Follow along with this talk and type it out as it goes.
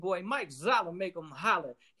boy Mike Zala, make him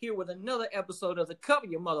holler, here with another episode of the Cover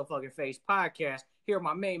Your Motherfucking Face podcast. Here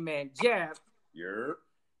my main man Jab,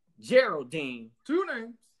 Geraldine, 2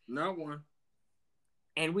 names, not 1,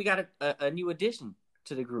 and we got a new addition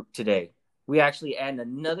to the group today. We actually adding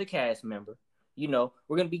another cast member. You know,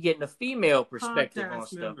 we're gonna be getting a female perspective on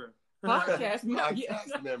stuff. Podcast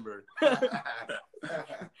member.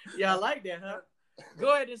 Yeah, I like that, huh?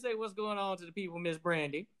 Go ahead and say what's going on to the people, Miss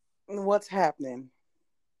Brandy. What's happening?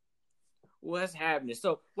 What's happening?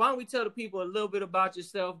 So why don't we tell the people a little bit about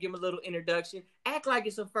yourself, give them a little introduction, act like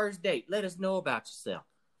it's a first date. Let us know about yourself.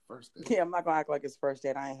 First date. Yeah, I'm not gonna act like it's first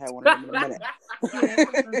date. I ain't had one of them in a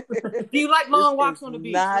minute. Do you like long walks on the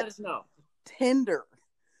beach? Let us know. Tinder.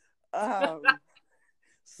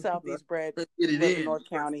 Southeast bred, North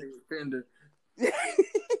County.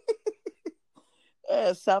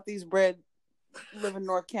 Southeast bred, live in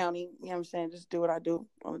North County. You know what I'm saying? Just do what I do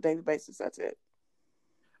on a daily basis. That's it.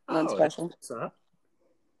 Nothing special.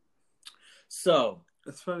 So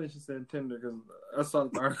it's funny she said Tinder because I saw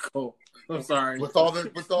the article. I'm sorry. With all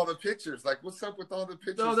the pictures, like what's up with all the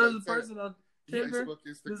pictures? No, there's a person on Tinder. Facebook,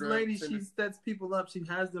 Instagram, this lady, Tinder. she sets people up. She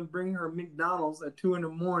has them bring her McDonald's at 2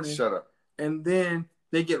 a.m. Shut up. And then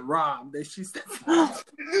they get robbed. She sets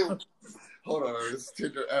Hold on, it's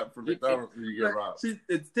Tinder app for McDonald's when you get robbed.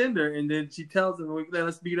 It's Tinder, and then she tells them,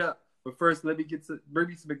 let's meet up. But first, let me bring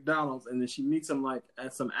me some McDonald's, and then she meets him like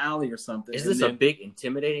at some alley or something. Is this a big,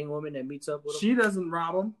 intimidating woman that meets up with him? She doesn't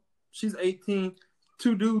rob him. She's 18.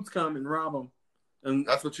 2 dudes come and rob him. And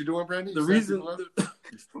that's what you're doing, Brandy? The reason...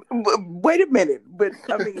 Wait a minute. But,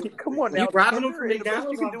 I mean, come on now. You robbing them from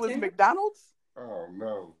McDonald's? You can do is McDonald's? Oh,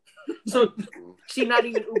 no. So, she's not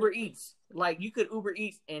even Uber Eats. Like, you could Uber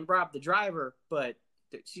Eats and rob the driver, but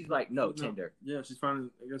she's like, no, Tinder. Yeah, she's finding,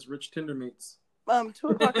 I guess, rich Tinder mates. 2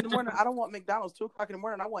 o'clock in the morning, I don't want McDonald's. 2 o'clock in the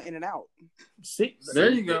morning, I want In-N-Out. See?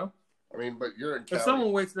 There you go. I mean, but you're in Cali. If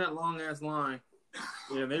someone waits in that long-ass line,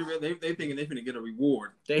 yeah, they thinking they're going to get a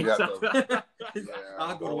reward.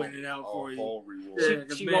 I'll go to In-N-Out for you. Yeah,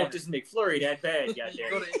 she wants this McFlurry that bad,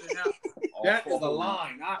 goddamn. Go to In-N-Out. That is a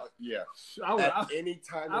line. At any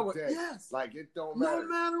time of day. Yes. Like, it don't matter. No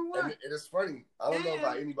matter what. And it is funny. I don't know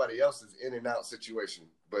about anybody else's In-N-Out situation,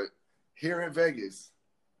 but here in Vegas,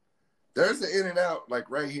 there's an In-N-Out, like,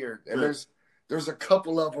 right here. And there's a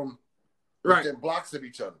couple of them within blocks of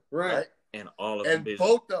each other. Right? And all of them busy.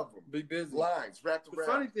 Both of them be busy. Lines wrapped around.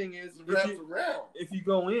 The funny thing is, around. If you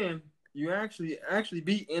go in, you actually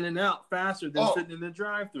be in and out faster than sitting in the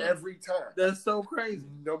drive-thru. Every time. That's so crazy.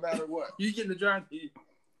 No matter what. You get in the drive-thru.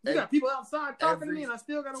 You got people outside talking to me, and I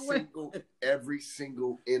still got to wait. Every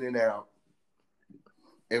single In-N-Out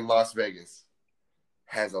in Las Vegas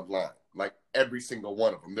has a line. Like, every single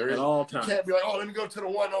one of them. There is. At all times. You can't be like, let me go to the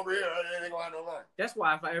one over here. They ain't going to have no line. That's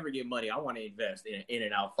why if I ever get money, I want to invest in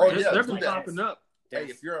In-N-Out. Oh, yeah. They're popping up. Hey,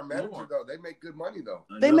 if you're a manager, though, they make good money, though.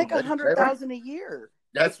 They make $100,000 a year.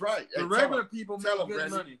 That's right. The regular people make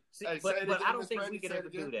good money. See, but I don't think we could ever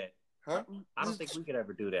do that. Huh? I don't think we could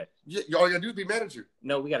ever do that. All you gotta do is be manager.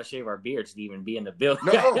 No, we gotta shave our beards to even be in the building.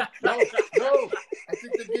 No. I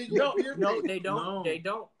think they give you a beard. No, they don't. No. They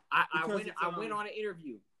don't. I went on an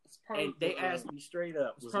interview. And they asked me straight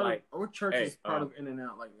up, what church is part of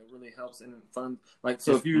In-N-Out? Like, it really helps in fund. Like,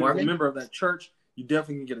 so if you're a member of that church, you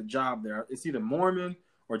definitely can get a job there. It's either Mormon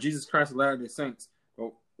or Jesus Christ of Latter-day Saints.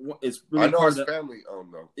 It's really I know part it's of family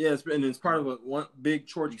owned though. Yeah, it's part of one big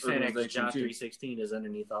church organization. John 3:16 is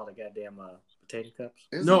underneath all the goddamn potato cups.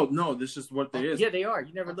 No, this is what they is. Yeah, they are.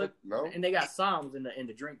 You never look. No, and they got Psalms in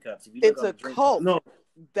the drink cups. If you it's a cult. No.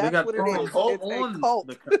 That's what it is. It's a cult.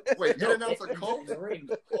 Wait, In-N-Out's a cult?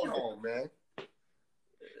 Hold on, man.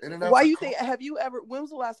 Why you think? Have you ever? When was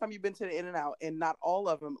the last time you've been to the In-N-Out and not all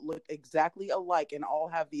of them look exactly alike and all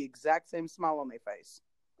have the exact same smile on their face?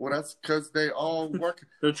 Well, that's because they all work.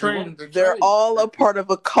 They're trained. They're all a part of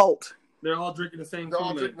a cult. They're all drinking the same. They're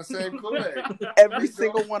all drinking the same Kool-Aid. Every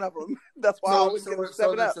single one of them. That's why I always get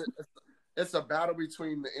 7-Up. It's a battle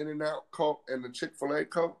between the In-N-Out cult and the Chick-fil-A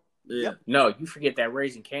cult. Yeah. Yep. No, you forget that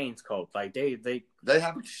Raising Cane's cult. Like they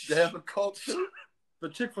have a cult too.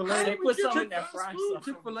 But Chick-fil-A, they put something in that fried stuff.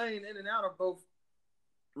 Chick-fil-A and In-N-Out are both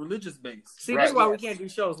religious based. See, that's why we can't do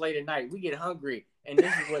shows late at night. We get hungry, and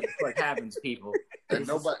this is what happens, people. And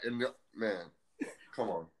man, come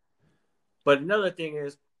on. But another thing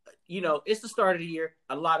is, it's the start of the year.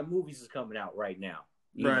 A lot of movies is coming out right now.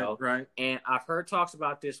 You know? Right. And I've heard talks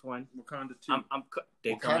about this one. Wakanda 2.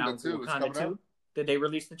 Wakanda 2 Wakanda 2. Did they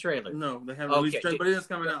release the trailer? No, they haven't released the trailer, but it is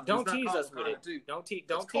coming out. Don't tease us with it. Don't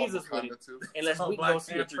tease us with it. Unless we go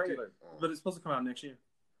see a trailer. But it's supposed to come out next year.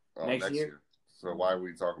 Next year? So why are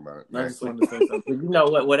we talking about it? I just wanted to say something. You know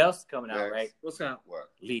what else is coming out, right? What's out? What?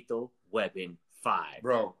 Lethal Weapon 5.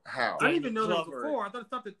 Bro, how? I didn't even know there was a 4. I thought it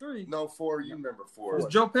stopped at 3. No, 4. You remember 4? It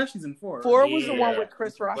was Joe Pesci's in 4. 4 was the one with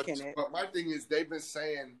Chris Rock in it. But my thing is, they've been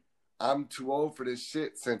saying I'm too old for this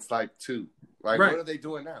shit since like 2. Like, what are they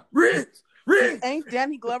doing now? Riggs! Ain't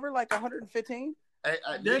Danny Glover like 115?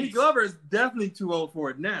 Danny Glover is definitely too old for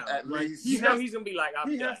it now. At least. He's gonna be like,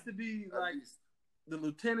 he has to be like the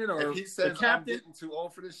lieutenant or if he says, the captain. I'm getting too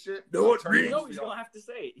old for this shit. No, Riggs. No, he's gonna have to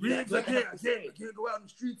say it. Riggs, I can't go out in the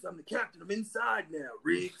streets. I'm the captain. I'm inside now,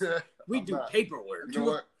 Riggs. We do paperwork. You know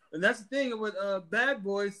what? And that's the thing with Bad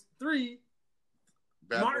Boys 3.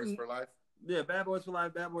 Bad Boys for Life? Yeah, Bad Boys for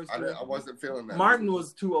Life, Bad Boys 3. I wasn't feeling that. Martin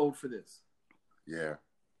was too old for this. Yeah.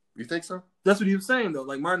 You think so? That's what he was saying though.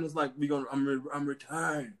 Like Martin was like, I'm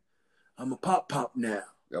retired. I'm a pop now.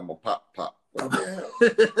 I'm a pop.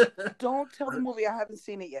 Don't tell the movie. I haven't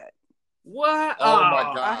seen it yet. What? Oh my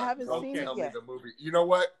God. I haven't seen it yet. The movie. You know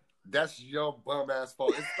what? That's your bum ass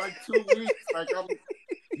fault. It's like 2 weeks. Like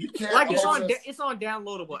you can't. Like it's on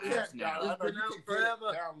downloadable apps now. You can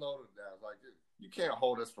download it now. Like you can't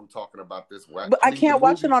hold us from talking about this. But I can't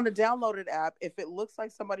watch it on the downloaded app if it looks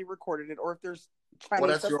like somebody recorded it or if there's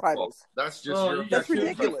Chinese subtitles. That's just that's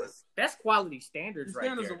ridiculous. That's quality standards, right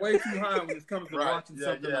there. Standards are way too high when it comes to watching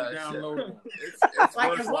something like downloadable. It's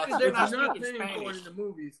like as long as they're not paying for it in the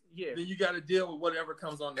movies, then you got to deal with whatever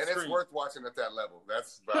comes on the screen. And it's worth watching at that level.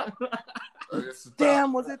 That's about.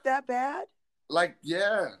 Damn, was it that bad? Like,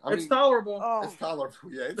 yeah, it's tolerable. Oh. It's tolerable.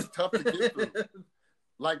 Yeah, it's tough to get through.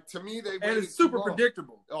 Like to me, they waited and it's super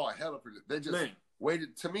predictable. Oh, hella predictable. They just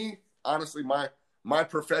waited. To me, honestly, my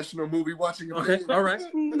professional movie watching opinion. Okay, all right.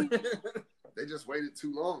 They just waited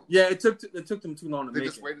too long. Yeah, it took them too long to make it. They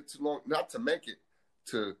just waited too long, not to make it,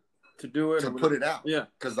 to do it, to put it out. Yeah,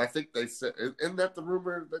 because I think they said, isn't that the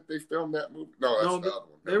rumor that they filmed that movie? No, that's the other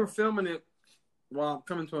one. They were filming it while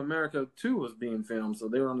Coming to America 2 was being filmed, so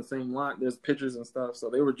they were on the same lot. There's pictures and stuff,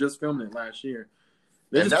 so they were just filming it last year.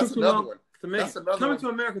 They just took too long to make it. Coming to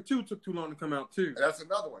America 2 took too long to come out too. That's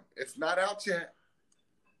another one. It's not out yet.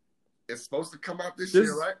 It's supposed to come out this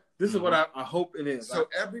year, right? This is what I hope it is. So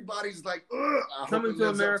everybody's like, Coming to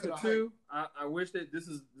America 2. I wish that this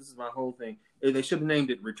is my whole thing. They should have named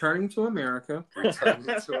it Returning to America. Returning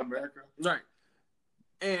to America. Right.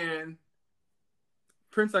 And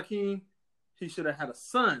Prince Akeem, he should have had a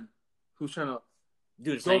son who's trying to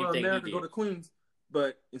do the same go to thing. America, go to Queens.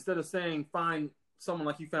 But instead of saying find someone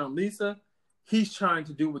like he found Lisa, he's trying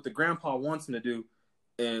to do what the grandpa wants him to do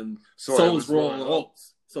and Souls Royal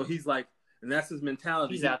Oats. So he's like, and that's his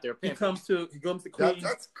mentality. He's out there. He comes to Queens.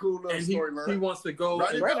 That's a cool little storyline. He wants to go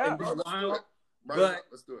and be wild.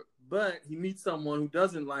 Let's do it. But he meets someone who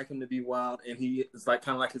doesn't like him to be wild, and he is like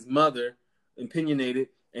kind of like his mother, opinionated,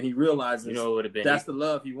 and he realizes it would have been that's the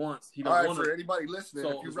love he wants. He don't want for anybody listening,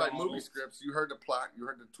 if you write movie scripts, you heard the plot, you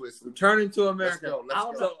heard the twist. Returning to America. Let's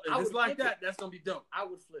go. So if it's like that, that's gonna be dope. I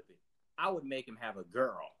would flip it. I would make him have a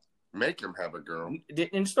girl. Make him have a girl.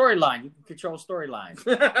 In storyline, you can control storylines.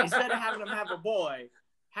 Instead of having him have a boy,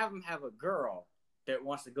 have him have a girl that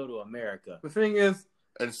wants to go to America. The thing is,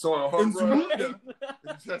 and so on her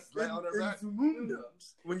just lay on her back.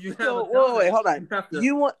 When you have wait, hold on.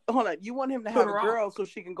 You want him to have a girl so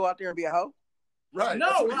she can go out there and be a hoe? Right.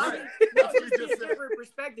 No, that's a different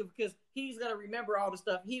perspective because he's gonna remember all the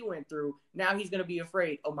stuff he went through. Now he's gonna be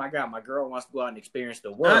afraid. Oh my God, my girl wants to go out and experience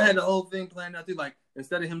the world. I had the whole thing planned out too. Like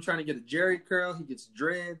instead of him trying to get a Jerry curl, he gets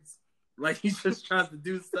dreads. Like he just tries to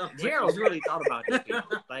do stuff. Gerald's really thought about this.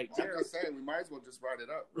 Like I'm just saying, we might as well just write it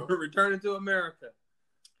up. Returning to America.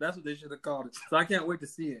 That's what they should have called it. So I can't wait to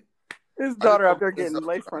see it. His daughter out there getting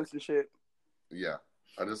lace fronts and shit. Yeah.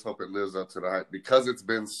 I just hope it lives up to the hype because it's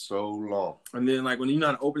been so long. And then, like, when you know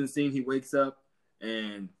an opening scene, he wakes up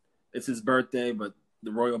and it's his birthday, but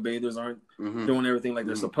the royal bathers aren't doing everything like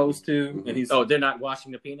they're supposed to. And he's they're not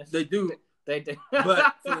washing the penis? They do. They do.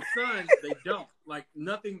 But for the son, they don't. Like,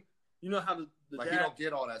 nothing. You know how the like dad, he don't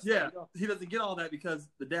get all that stuff. Yeah, he doesn't get all that because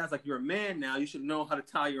the dad's like, you're a man now. You should know how to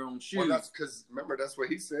tie your own shoes. Well, that's because, remember, that's what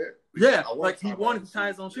he said. Yeah, like he wanted to tie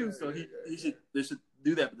his own shoes, so they should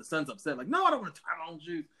do that. But the son's upset, like, no, I don't want to tie my own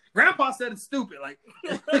shoes. Grandpa said it's stupid, like.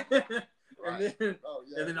 And then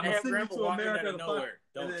I'm gonna send you to America to nowhere.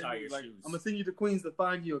 Don't tie your shoes. I'm gonna send you to Queens to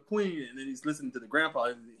find you a queen, and then he's listening to the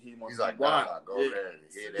grandpa. He's like, wow, go there.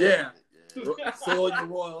 Yeah. Soil your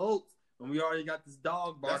royal oats. And we already got this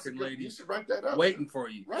dog barking lady. You should write that up. Waiting for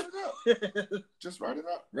you. Write it up. Just write it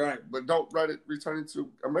up. Right. But don't write it returning to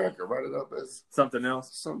America. Write it up as something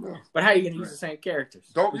else. Something else. But how are you going to use the same characters?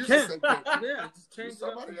 Don't use the same characters. Yeah, just change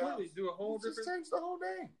somebody else. Do a whole different. Just change the whole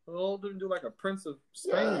name. A whole different. Do like a Prince of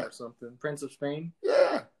Spain or something. Prince of Spain?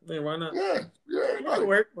 Yeah. Yeah, why not? Yeah. It'll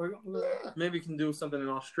work. Maybe we can do something in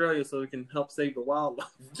Australia so we can help save the wildlife.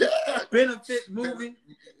 Yeah. Benefit movie.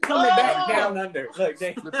 Coming back down under. Look,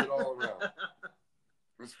 they flip it all around.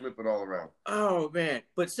 Let's flip it all around. Oh, man.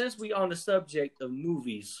 But since we on the subject of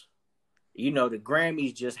movies, the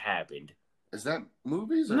Grammys just happened. Is that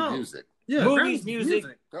movies or music? Yeah, movies, music.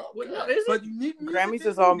 Oh, what, no, is but it? you need Grammys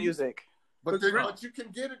is all music. But you can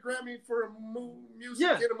get a Grammy for a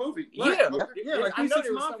music in a movie. Right. Yeah. Okay. Yeah, like I know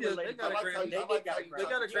P6 Mafia, they got a Grammy. They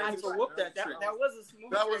got a Grammy for Whoop That Trick. That was a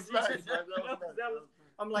smooth That was nice.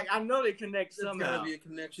 I'm like, I know they connect somehow. There's got to be a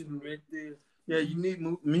connection right there. Yeah, you need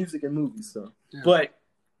music and movies, so. Yeah. But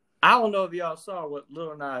I don't know if y'all saw what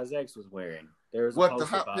Lil Nas X was wearing. There was the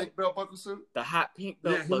hot pink belt buckle suit? The hot pink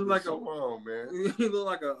belt buckle suit. Come on, man. He looked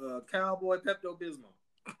like a cowboy Pepto-Bismol.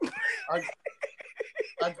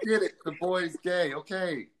 I get it. The boy's gay.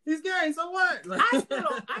 Okay. He's gay, so what?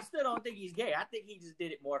 I still don't think he's gay. I think he just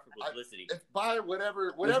did it more for publicity. If by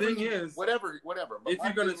whatever. The thing is, whatever. If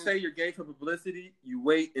you're gonna say you're gay for publicity, you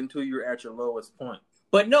wait until you're at your lowest point.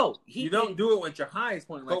 But no, you don't do it at your highest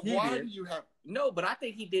point. Like but why do you have? No, but I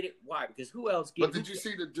think he did it. Why? Because who else? But did you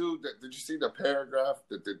see the dude? Did you see the paragraph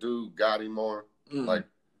that the dude got him on? Like,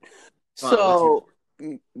 so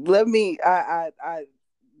let me.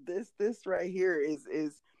 This right here is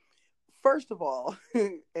first of all,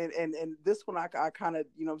 and this one I kind of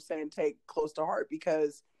take close to heart,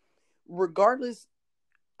 because regardless,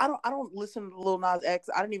 I don't listen to Lil Nas X.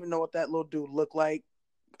 I didn't even know what that little dude looked like.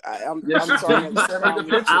 I'm sorry.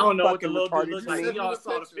 I don't know what the little dude looks like. Y'all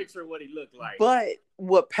saw the picture of what he looked like. But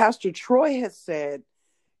what Pastor Troy has said,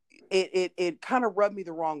 it kind of rubbed me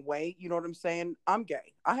the wrong way. You know what I'm saying? I'm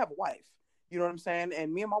gay. I have a wife. You know what I'm saying?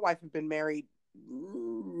 And me and my wife have been married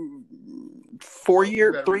 4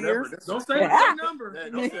 years, 3 years. Don't say the number.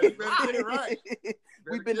 Don't say you better get it right.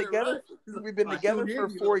 We've been together. Right. We've been together for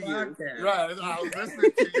 4 years. Right. I was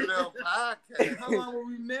listening to your little podcast. How long were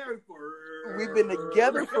we married for? We've been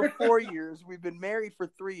together for 4 years. We've been married for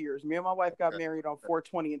 3 years. Me and my wife got married on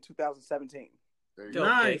 4/20 in 2017.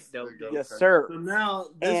 Nice. Yes, sir. So now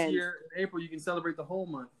this year in April, you can celebrate the whole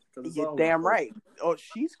month. You're damn right. Oh,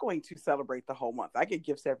 she's going to celebrate the whole month. I get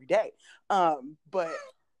gifts every day. But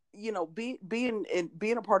being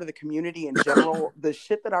a part of the community in general, the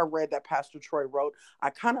shit that I read that Pastor Troy wrote,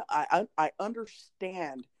 I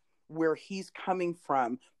understand where he's coming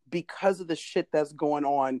from because of the shit that's going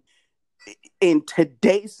on in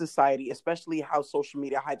today's society, especially how social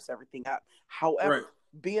media hypes everything up. However,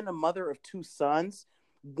 being a mother of 2 sons,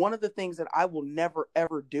 one of the things that I will never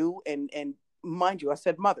ever do, and mind you, I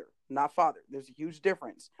said mother, not father. There's a huge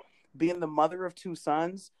difference. Being the mother of 2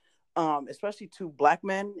 sons, especially 2 Black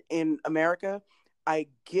men in America, I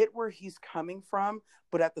get where he's coming from,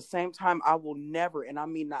 but at the same time, I will never, and I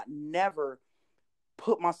mean not never,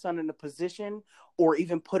 put my son in a position or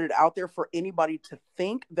even put it out there for anybody to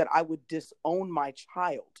think that I would disown my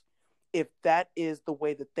child if that is the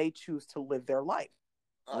way that they choose to live their life.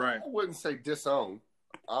 Right. I wouldn't say disown.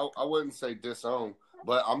 I wouldn't say disown,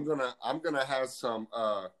 but I'm gonna have some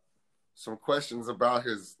questions about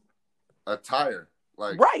his attire.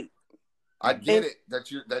 Like, right. I get it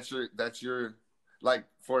that you're like,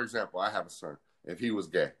 for example, I have a son. If he was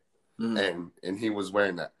gay and he was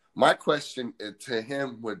wearing that, my question to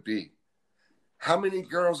him would be, how many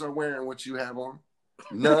girls are wearing what you have on?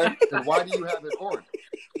 None. And why do you have it on?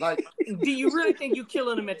 Like, do you really think you're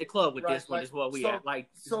killing him at the club with this one? Like, is what we have. Like,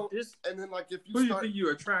 so this, and then like if you who start, do you think you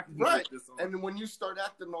attract, right? This on? And then when you start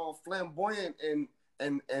acting all flamboyant and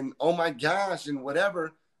oh my gosh and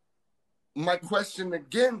whatever, my question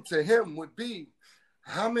again to him would be,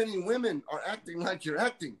 how many women are acting like you're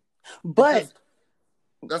acting? But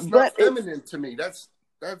that's not feminine to me. That's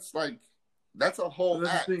a whole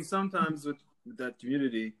act. The thing. Sometimes with that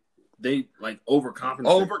community, they like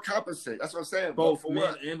overcompensate. That's what I'm saying. Both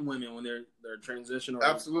men and women when they're transitional,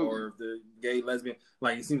 absolutely, or if they're gay, lesbian.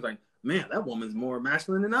 Like, it seems like, man, that woman's more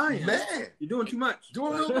masculine than I am. Man, you're doing too much.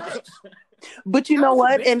 Doing a little much. But you know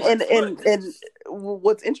what? And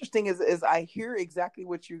what's interesting is I hear exactly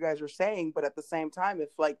what you guys are saying, but at the same time,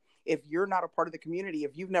 if you're not a part of the community,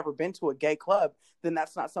 if you've never been to a gay club, then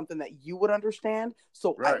that's not something that you would understand.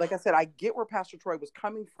 So, like I said, I get where Pastor Troy was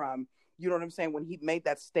coming from. You know what I'm saying? When he made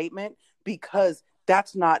that statement, because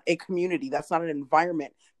that's not a community. That's not an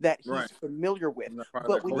environment that he's familiar with.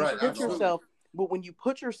 But when you put yourself But when you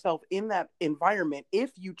put yourself in that environment,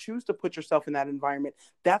 if you choose to put yourself in that environment,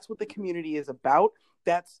 that's what the community is about.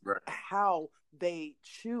 That's how they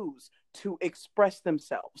choose to express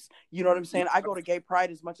themselves. You know what I'm saying? I go to gay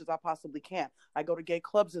pride as much as I possibly can. I go to gay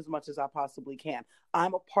clubs as much as I possibly can.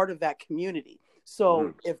 I'm a part of that community.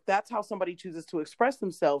 So if that's how somebody chooses to express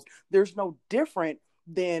themselves, there's no different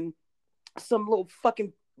than some little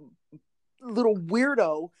fucking little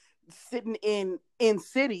weirdo sitting in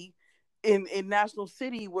city in National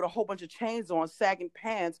City with a whole bunch of chains on, sagging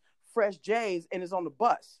pants, fresh J's, and is on the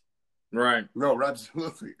bus. Right. No,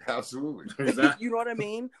 absolutely. Exactly. You know what I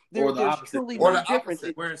mean? Or the opposite. Truly or the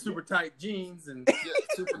opposite. Wearing super tight jeans and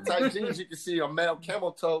super tight jeans. You can see a male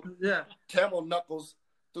camel toe. Yeah. Camel knuckles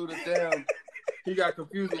through the damn. He got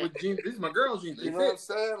confused with jeans. These are my girl's jeans. You know what I'm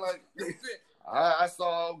saying? Like, I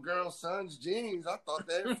saw girl son's jeans. I thought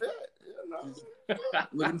they fit. You know,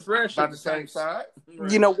 looking fresh. About the same side.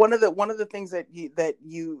 You know, one of the things that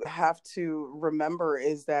you have to remember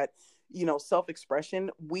is that, you know,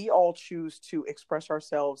 self-expression, we all choose to express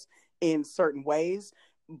ourselves in certain ways,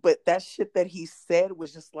 but that shit that he said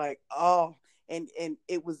was just like, oh, and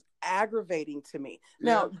it was aggravating to me.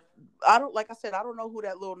 Now, I don't know who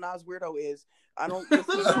that little Nas weirdo is. I don't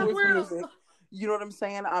listen to his music. You know what I'm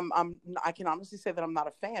saying? I can honestly say that I'm not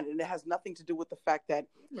a fan, and it has nothing to do with the fact that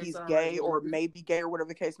he's gay or maybe gay or whatever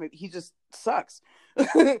the case may be. He just sucks.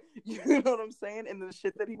 You know what I'm saying? And the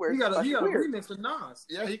shit that he wears. He got a remix with Nas.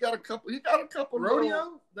 Yeah, he got a couple.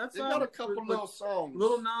 Rodeo. He got a couple little songs.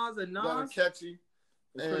 Little Nas and Nas. That are catchy.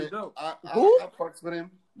 It's pretty dope. I fucks with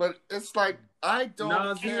him, but it's like I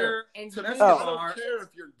don't care. And to me, I don't care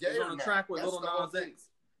if you're gay or on the not. track with Little Nas X.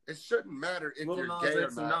 It shouldn't matter if Little you're Nas gay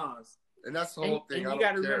X or not. Nas. And that's the whole thing. And you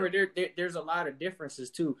got to remember, there's a lot of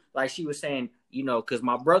differences too. Like she was saying, you know, because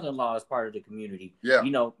my brother-in-law is part of the community. Yeah.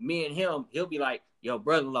 You know, me and him, he'll be like, "Yo,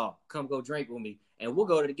 brother-in-law, come go drink with me," and we'll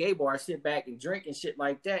go to the gay bar, sit back and drink and shit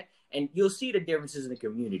like that. And you'll see the differences in the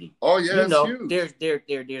community. Oh yeah, you know, huge. There's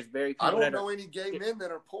very. I don't know any gay men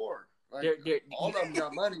that are poor. Like, all of them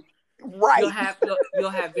got money. Right. You'll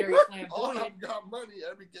have very flamboyant. All of them got money.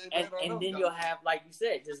 Every gay man and then you'll have, like you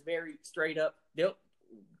said, just very straight up.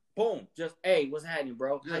 Boom, just, hey, what's happening,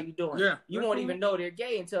 bro? How you doing? Yeah, you won't even know they're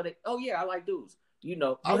gay until they, oh yeah, I like dudes. You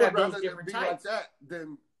know, I would rather them be like that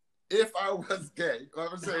than if I was gay.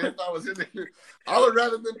 I'm saying if I was in the, I would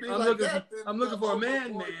rather them be like that. I'm looking for a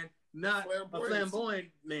man, not a flamboyant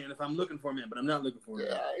man. If I'm looking for a man, but I'm not looking for a man.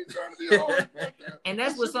 Yeah, I ain't trying to be hard. And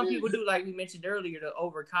that's what some people do, like we mentioned earlier, to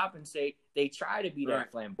overcompensate. They try to be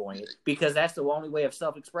that flamboyant because that's the only way of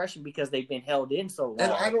self-expression because they've been held in so long.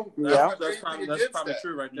 And I don't. That's probably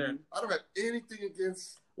true right there. I don't have anything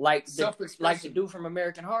against self-expression. Like the dude from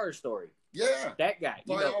American Horror Story. Yeah, that guy.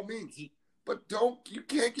 By all means, but you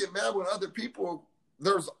can't get mad when other people.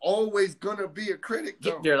 There's always gonna be a critic.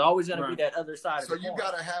 Though. There's always gonna be that other side. So you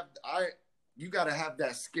gotta have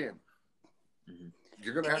that skin. Mm-hmm.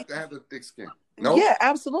 You're gonna have to have the thick skin. No? Yeah,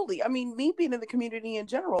 absolutely. I mean, me being in the community in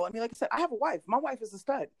general. I mean, like I said, I have a wife. My wife is a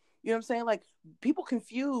stud. You know what I'm saying? Like people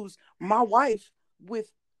confuse my wife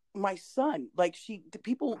with my son. Like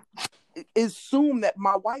people assume that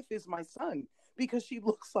my wife is my son because she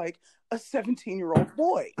looks like a 17-year-old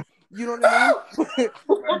boy. You know what I mean?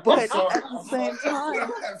 But at the same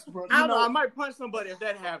time, I don't know. I might punch somebody if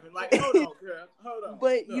that happened. Like, hold on, girl. Hold on.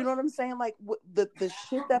 But you know what I'm saying? Like the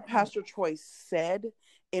shit that Pastor Troy said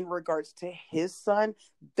in regards to his son,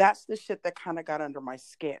 that's the shit that kind of got under my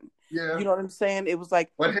skin. Yeah. You know what I'm saying? It was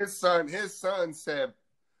like, but his son said,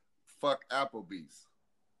 "Fuck Applebee's,"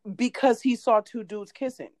 because he saw two dudes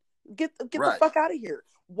kissing. Get the fuck out of here.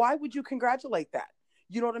 Why would you congratulate that?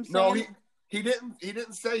 You know what I'm saying? No, he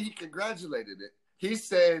didn't say he congratulated it. He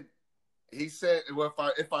said, well,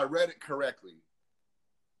 if I read it correctly,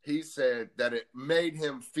 he said that it made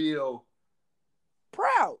him feel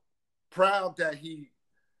proud that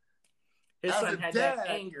his son had that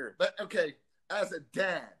anger. But okay, as a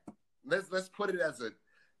dad, let's put it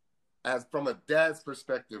as from a dad's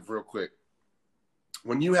perspective, real quick.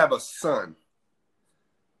 When you have a son,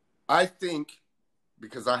 I think,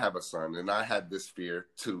 because I have a son and I had this fear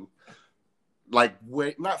too. Like,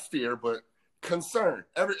 not fear, but concern.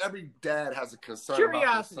 Every dad has a concern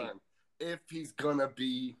about his son if he's gonna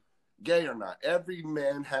be gay or not. Every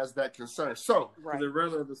man has that concern. So they'd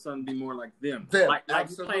rather the son be more like them. Like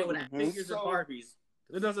playing with figures and Barbies.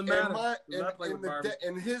 It doesn't matter.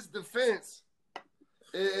 In his defense,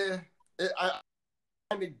 I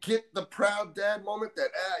kind of get the proud dad moment that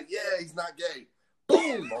he's not gay.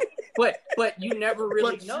 Boom. But you never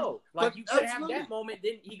really know. Like you could have that moment,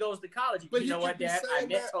 then he goes to college. But you know what, Dad? I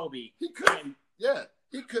met Toby. He could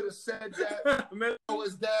have said that. Throw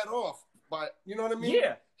his dad off. by, you know what I mean?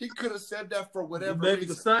 Yeah. He could have said that for whatever maybe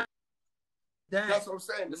reason. The son. That's what I'm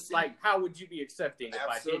saying. It's like, how would you be accepting if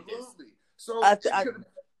Absolutely. I did this? So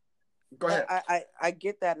go ahead. I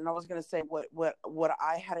get that, and I was gonna say what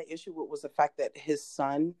I had an issue with was the fact that his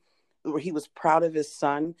son, he was proud of his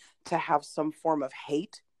son to have some form of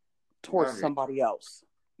hate towards somebody else.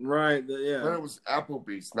 Right. Yeah. But it was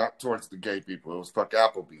Applebee's, not towards the gay people. It was fuck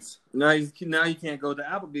Applebee's. Now he can't go to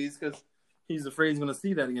Applebee's because he's afraid he's going to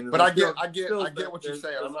see that again. But I get what you're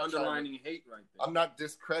saying. I'm underlining hate right there. I'm not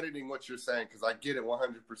discrediting what you're saying because I get it 100%.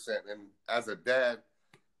 And as a dad,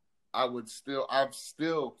 I've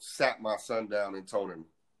still sat my son down and told him,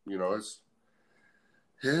 you know,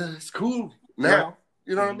 it's cool now.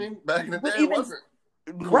 You know what I mean? Back in the day, it wasn't.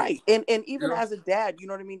 Right. And even as a dad, you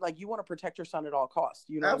know what I mean? Like, you want to protect your son at all costs.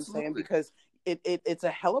 You know what I'm saying? Because it's a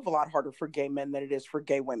hell of a lot harder for gay men than it is for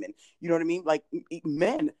gay women. You know what I mean? Like,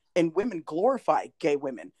 men and women glorify gay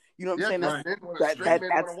women. You know what I'm saying?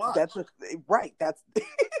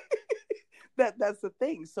 That's the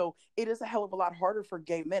thing. So it is a hell of a lot harder for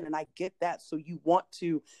gay men, and I get that. So you want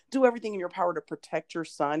to do everything in your power to protect your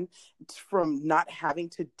son from not having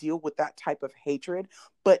to deal with that type of hatred,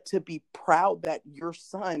 but to be proud that your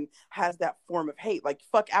son has that form of hate. Like,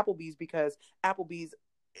 fuck Applebee's because Applebee's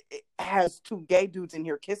has two gay dudes in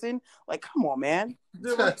here kissing. Like, come on, man.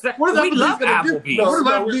 What if there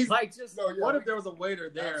was a waiter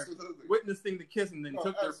there witnessing the kiss and then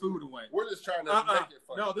took their food away? We're just trying to make it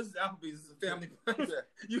funny. No, this is Applebee's. This is a family place.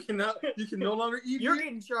 You can no longer eat. You're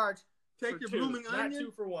in charge. Take your blooming onion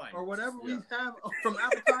 2 for 1 or whatever we have from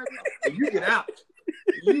appetizer, and you get out.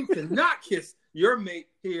 You cannot kiss your mate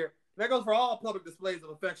here. That goes for all public displays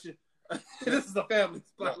of affection. This is a family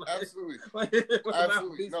spot. No, absolutely.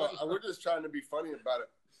 Absolutely. No, we're just trying to be funny about it.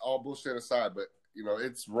 All bullshit aside, but you know,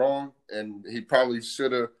 it's wrong, and he probably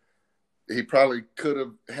could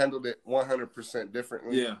have handled it 100%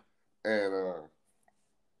 differently. Yeah. And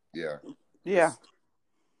yeah.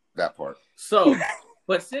 That part. So,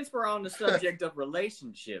 but since we're on the subject of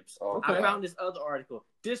relationships, okay. I found this other article.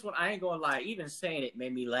 This one, I ain't gonna lie, even saying it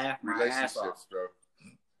made me laugh my ass off. Bro.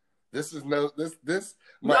 This is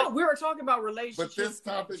we were talking about relationships, but this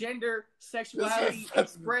topic, gender, sexuality,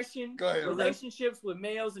 expression, relationships with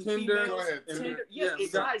males and females. Go ahead. Tinder. Yeah,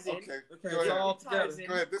 it ties in. Okay. Go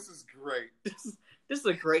ahead. This is great. This is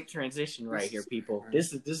a great transition right here, people.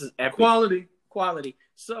 This is epic. Quality.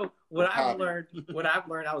 So what I've learned,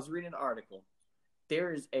 I was reading an article.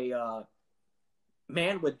 There is a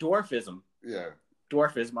man with dwarfism. Yeah.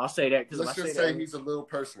 Dwarfism. I'll say that because let's just say he's a little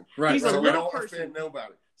person. Right. He's a little person. Offend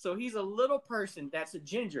nobody. So he's a little person that's a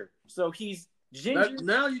ginger. So he's ginger.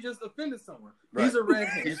 Now you just offended someone. Right. He's a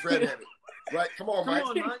redhead. He's redheaded. Right. Come on, Mike.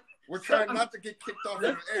 We're trying not to get kicked off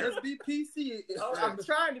the air. Let's be PC. I'm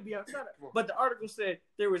trying to be. But the article said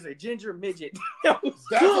there was a ginger midget. That's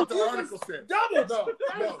what the article said. Double.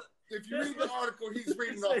 No. If you read the article, he's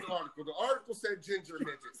reading off the article. The article said ginger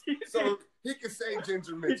midget. So he can say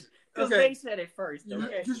ginger midget. Because they said it first.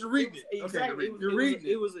 Okay. Just read it. Exactly. Okay, you're reading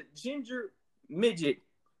it. It was a ginger midget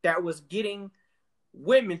that was getting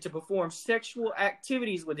women to perform sexual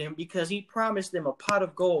activities with him because he promised them a pot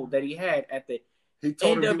of gold that he had at the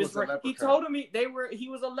end of his reign. He told them he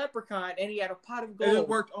was a leprechaun and he had a pot of gold. And it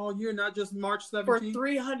worked all year, not just March 17th? For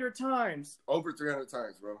 300 times. Over 300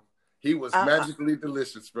 times, bro. He was magically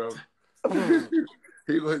delicious, bro.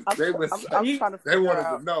 They wanted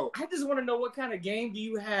to know. I just want to know what kind of game do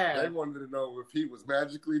you have? They wanted to know if he was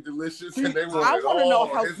magically delicious, and they wanted I want to know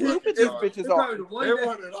how stupid these bitches are.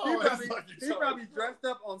 He probably dressed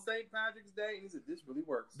up on St. Patrick's Day, and he said, "This really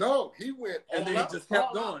works." No, he went, and then he just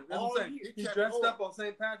kept going. That's what I'm saying. He dressed up on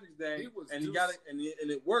St. Patrick's Day, and he got it, and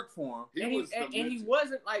it worked for him. He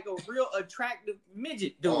wasn't like a real attractive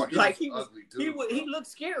midget dude. Oh, he looked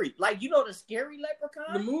scary. Like, you know the scary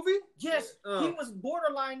leprechaun? The movie? Yes, he was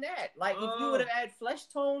borderline that. Like, if you would have added flesh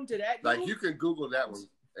tone to that, like, you can Google that one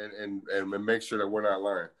and make sure that we're not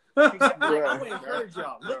lying. I would encourage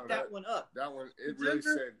y'all. Look that one up. That one, it really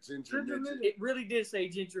said ginger midget. It really did say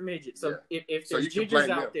ginger midget. So if there's gingers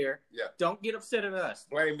out there, don't get upset at us.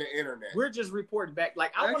 Blame the internet. We're just reporting back.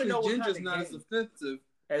 Like, I want to know what ginger's kind not of as offensive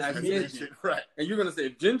as midget. Right. And you're gonna say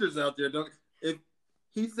if ginger's out there, if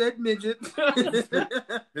he said midget,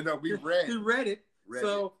 we read. He read it.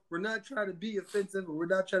 So we're not trying to be offensive, or we're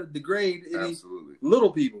not trying to degrade any Absolutely. little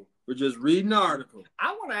people. We're just reading the article.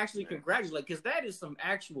 I want to actually congratulate, because that is some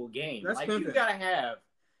actual game. That's like, perfect. You gotta have,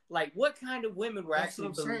 like, what kind of women were actually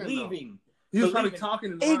believing? He was probably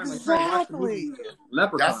talking in exactly.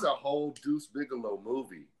 Leprechaun. That's a whole Deuce Bigalow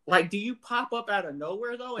movie. Like, do you pop up out of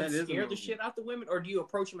nowhere though and scare the shit out the women, or do you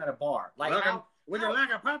approach them at a bar? Like, would you like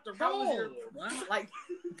a pot of gold? Like,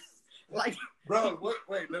 Like, bro,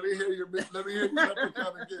 wait, let me hear your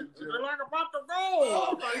leprechaun again, Jim. They're like about to go.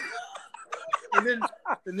 Oh my God.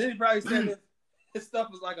 And then he probably said that his stuff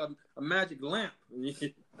was like a magic lamp.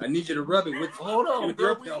 I need you to rub it with. Hold on, with bro.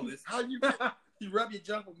 your pelvis. How you? You rub your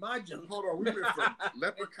junk with my junk. Hold on, we went from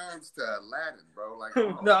leprechauns to Aladdin, bro. Like,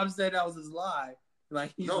 no, I'm saying that was his lie.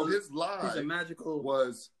 Like, his lie. He's a magical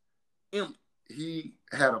was imp. He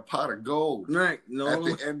had a pot of gold, right? No, at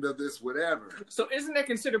the end of this, whatever. So, isn't that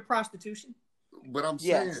considered prostitution? But I'm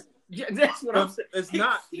saying, yeah, that's what I'm saying. It's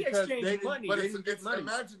not. He exchanged money, but it's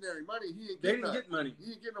imaginary money. They didn't get money. He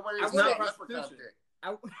didn't get no money. It's not prostitution.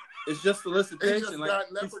 It's just solicitation. Like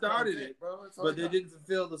he started it, but they didn't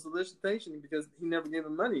fulfill the solicitation because he never gave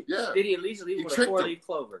him money. Yeah. Did he at least leave with a 4-leaf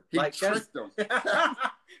clover? He tricked them. He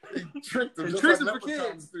tricked them. He tricked them for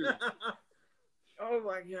kids. Oh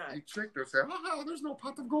my God! He tricked her. Said, there's no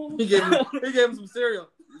pot of gold." He gave him some cereal.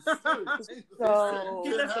 So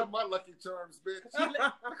he didn't have my Lucky Charms, bitch.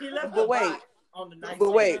 He left but wait, on the night.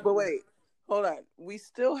 But wait. Hold on. We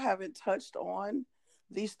still haven't touched on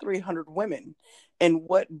these 300 women and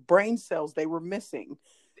what brain cells they were missing.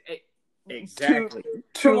 Exactly.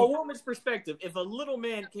 From a woman's perspective, if a little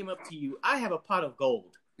man came up to you, I have a pot of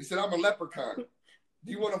gold. He said, "I'm a leprechaun.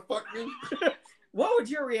 Do you want to fuck me?" What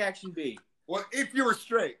would your reaction be? Well, if you were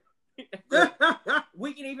straight.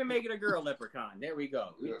 We can even make it a girl leprechaun. There we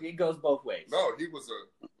go. Yeah. It goes both ways. No, he was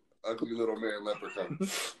a ugly little man leprechaun.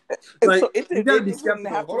 Like, so it didn't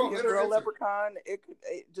have to be a girl leprechaun.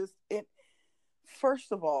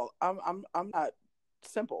 First of all, I'm not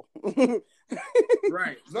simple.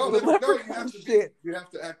 Right. No, you have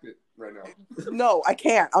to act it right now. No, I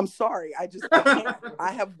can't. I'm sorry. I can't.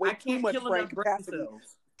 I have way too much brain capacity.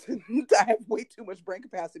 I have way too much brain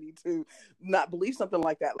capacity to not believe something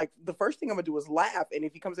like that. Like, the first thing I'm gonna do is laugh, and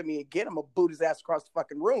if he comes at me again, I'm gonna boot his ass across the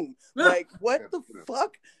fucking room. Like, what the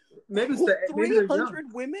fuck? Maybe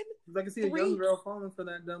 300 women. I can see a young girl falling for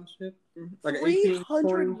that dumb shit. Like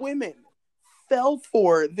 300 women fell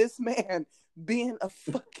for this man being a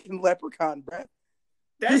fucking leprechaun, bruh.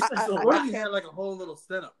 That's he had like a whole little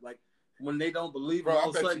setup. Like, when they don't believe, all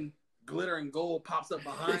of a sudden glitter and gold pops up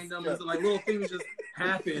behind them. It's like little things just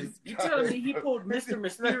happen. You telling me he pulled Mr.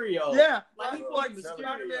 Mysterio? Yeah, like he pulled like the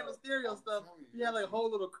Spider-Man Mysterio stuff. He had like a whole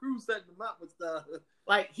little crew setting them up with stuff.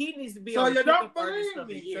 Like, he needs to be. So you don't believe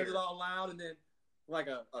me? He says it all loud, and then like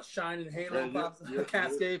a shining halo pops, a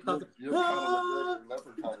cascade pops. Your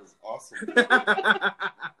leprechaun is awesome.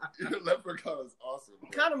 Your leprechaun is awesome.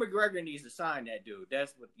 Conor McGregor needs to sign that dude.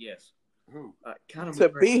 That's what. Yes. Who? To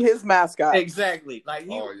be his mascot. Exactly. Like,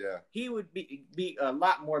 he would be a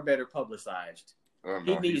lot more better publicized.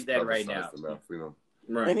 He needs that right now.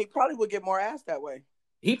 Right. And he probably would get more ass that way.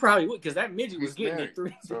 He probably would, because that midget was getting it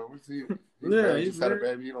through. So he just had a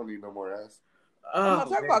baby. You don't need no more ass. I'm not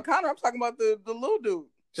talking about Conor. I'm talking about the little dude.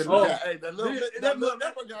 That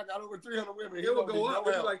little guy got over 300 women. He will go up.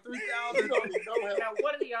 It'll be like 3,000. Now,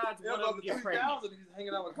 what are the odds one of them get pregnant?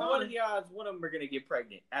 What are the odds one of them are going to get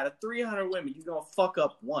pregnant? Out of 300 women, you're going to fuck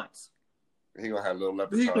up once. He going to have a little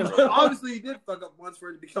leprechaun. Obviously, he did fuck up once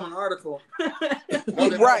for it to become an article. No,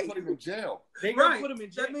 they right. Put him in jail. They put him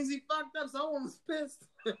in jail. That means he fucked up. Someone was pissed.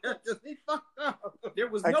 He fucked up. There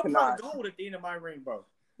was no pot of gold at the end of my rainbow.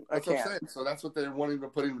 That's what I'm saying. So that's what they wanted to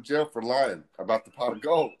put him in jail for, lying about the pot of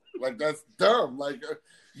gold. Like, that's dumb. Like,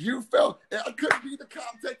 you felt I couldn't be the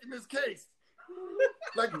cop taking this case.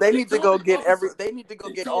 Like, they need to go get They need to go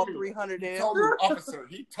get all 300 in. He told me, officer.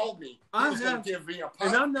 He told me he was going to give me a pot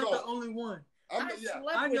and I'm of not gold. the only one.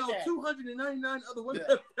 I know 299 other women.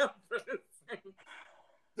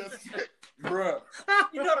 That's it, bruh.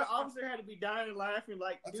 You know, the officer had to be dying laughing.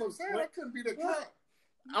 Like, that's what I'm saying. I couldn't be the cop.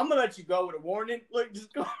 I'm gonna let you go with a warning. Look,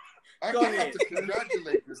 just go. I can't have to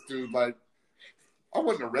congratulate this dude. Like, I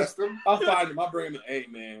wouldn't arrest him. I'll find him. I'll bring him an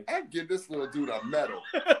 8, man. I'd give this little dude a medal.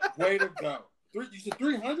 Way to go. You said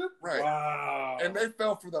 300? Right. Wow. And they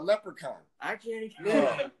fell for the leprechaun. I can't even.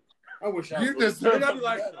 Yeah. I wish I was. I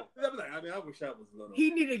wish I was little. He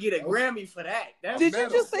needed to get a Grammy for that. Did you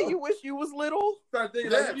just say you wish you was little? Start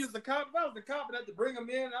thinking like, if you was the cop, if I was the cop and had to bring him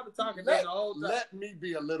in, I'd be talking the whole time. Let me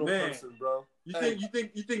be a little person, bro. You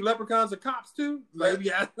think leprechauns are cops too?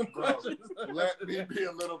 Maybe ask them questions. Let me be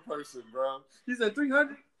a little person, bro. He said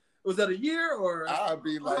 300. Was that a year or? I'd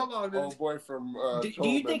be like, old boy from. Do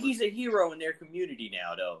you think he's a hero in their community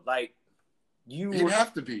now, though? Like, he'd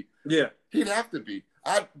have to be. Yeah, he'd have to be.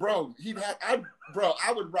 I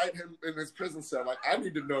would write him in his prison cell. Like, I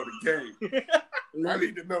need to know the game. I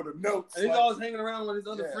need to know the notes. And he's always hanging around with his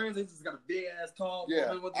other friends. He's just got a big ass tall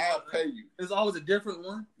woman. I'll pay you. It's always a different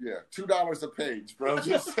one. Yeah, $2 a page, bro.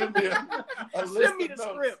 Just send me send me the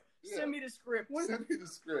script. Send me the script. Send me the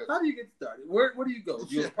script. How do you get started? Where do you go?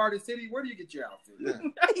 You Party City? Where do you get your outfit? Yeah.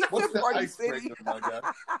 What's the icebreaker, my guy?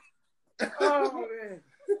 Oh man.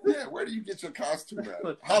 Yeah, where do you get your costume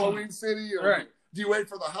at? Halloween City, or do you wait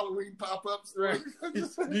for the Halloween pop-ups? Right.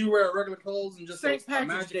 Do you wear regular clothes and just St. a Patrick's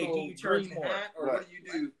magical Day? Do you charge green more? hat, or what do you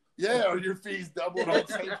do? Yeah, or your fees doubled on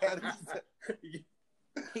St. Patrick's Day.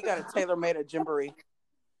 He got a tailor-made a Gymboree.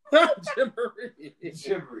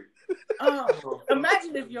 Gymboree.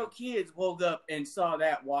 Imagine if your kids woke up and saw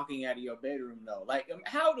that walking out of your bedroom, though. Like,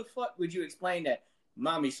 how the fuck would you explain that?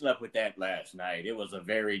 Mommy slept with that last night. It was a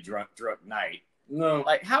very drunk night. No.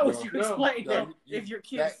 Like, how would you explain that if your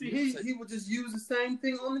kids see he would just use the same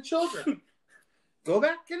thing on the children. Go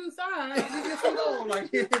back inside. You get some gold. Like,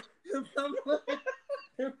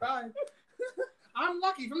 right. I'm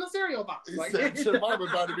Lucky from the cereal box. Like, your mom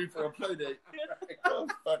invited me for a play date. Oh,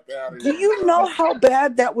 fuck out of here. Do you know how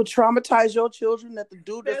bad that would traumatize your children that the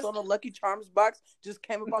dude that's on the Lucky Charms box just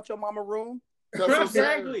came about your mama room?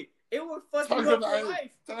 Exactly. It would fuck you up for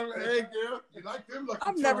life. Hey, girl, you like them Lucky Charms?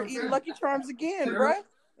 I'm never eating Lucky Charms again, bro.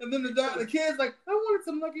 And then the kid's like, I wanted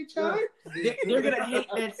some Lucky Charms. They're going to hate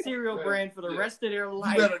that cereal brand for the rest of their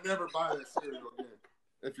life. You better never buy that cereal again.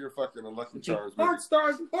 If you're fucking a Lucky Charms. Heart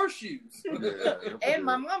Stars and horseshoes. And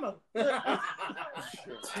my mama.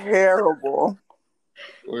 Terrible.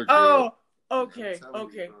 Oh, okay.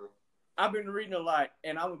 I've been reading a lot,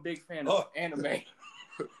 and I'm a big fan of anime.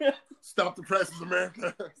 Stop the Presses,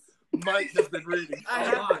 America. Mike has been reading.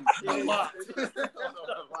 A lot.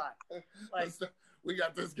 Like, we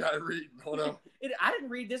got this guy reading. Hold on. I didn't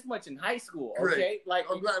read this much in high school. Okay, great. Like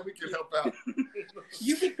I'm glad we can help out.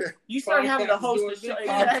 you start having to host the show.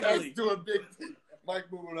 Exactly. Doing big things. Mike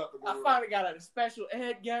moving up. I finally got a special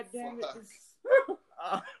ed. God damn it.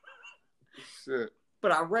 Shit.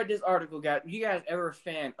 But I read this article, guys. You guys ever a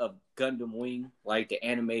fan of Gundam Wing, like the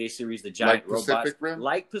animated series, the giant robots, Pacific Rim?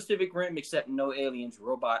 Like Pacific Rim, except no aliens,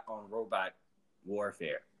 robot on robot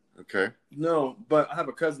warfare. Okay. No, but I have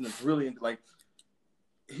a cousin that's really into, like,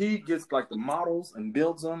 he gets like the models and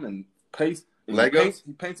builds them and pastes. Legos?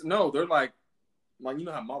 He paints. No, they're like you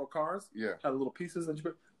know how model cars? Yeah. Have the little pieces that you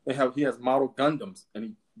put. He has model Gundams and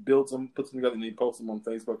he builds them, puts them together, and he posts them on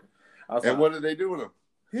Facebook. And what do they do with them?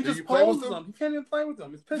 He just poses them. He can't even play with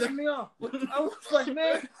them. It's pissing me off. I was like,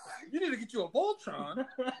 man, you need to get you a Voltron.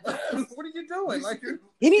 What are you doing? Like,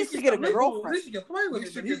 he needs to get a girlfriend. He can play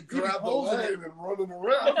with it. He grab the leg and running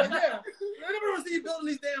around. Yeah. I never see you building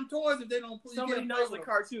these damn toys if they don't. Somebody knows the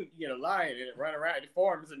cartoon. You get a lion and it run around. It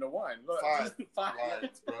forms into one. Look, five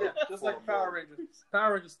lions, bro. Yeah, just like Power Rangers.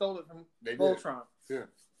 Power Rangers stole it from Voltron. Yeah,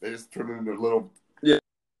 they just turned it into little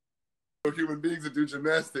human beings that do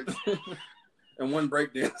gymnastics. And one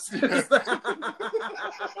breakdance.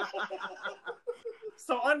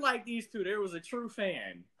 So unlike these two, there was a true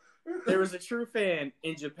fan. There was a true fan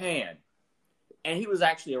in Japan. And he was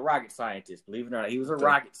actually a rocket scientist. Believe it or not, he was a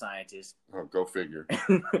rocket scientist. Oh, go figure.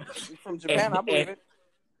 From Japan, I believe it.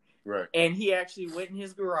 Right. And he actually went in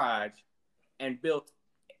his garage and built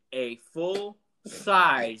a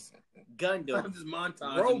full-size Gundam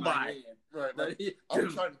robot. Right. Like, I'm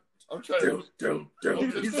trying to.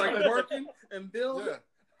 He's like working and building. Yeah.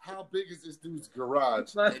 How big is this dude's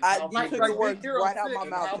garage? You took the words right out my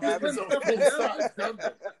mouth. How big is a full-size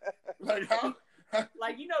Gundam? Like how?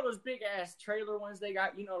 Like, you know those big ass trailer ones they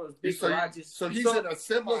got? You know those big garages? So he's in a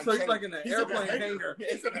semi. So he's like in an airplane hangar.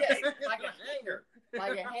 Like a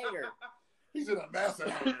hangar. He's in a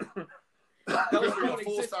massive hangar. Those a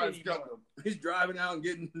full-size Gundam. He's driving out and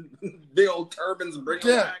getting big old turbines and bringing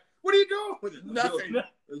them back. What are you doing with it? Nothing.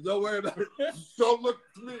 Don't worry about it. Don't look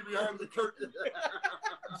to me behind the curtain.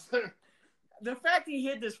 The fact he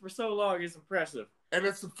hid this for so long is impressive. And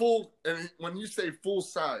it's and when you say full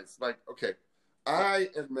size, like, okay, I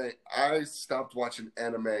stopped watching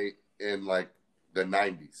anime in like the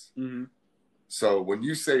 90s. Mm-hmm. So when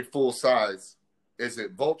you say full size, is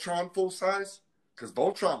it Voltron full size? Because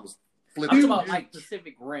Voltron was flipping. I'm talking about like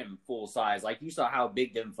Pacific Rim full size. Like, you saw how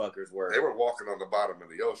big them fuckers were. They were walking on the bottom of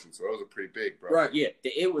the ocean, so those are pretty big, bro. Right, yeah.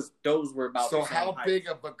 Those were about so how big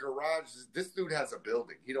of a garage is this? Dude has a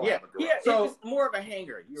building. He don't have a garage. Yeah, so it's more of a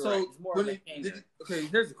hangar. You're right. It's more of a hangar. Okay,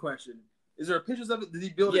 here's the question. Is there pictures of it? Did he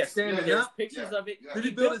build it standing up? Pictures of it. Yeah. Did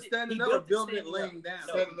he build it standing up or build it laying down?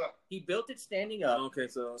 No, he built it standing up. Okay,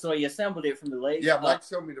 so he assembled it from the legs Yeah, up. Mike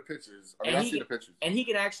showed me the pictures. I mean, I see the pictures. And he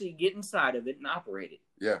can actually get inside of it and operate it.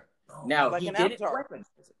 Yeah. Now, like he an did Avatar. it.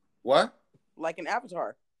 What? Like an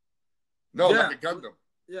Avatar. No, like a Gundam.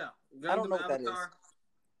 Yeah. Gundam, I don't know what Avatar. that is.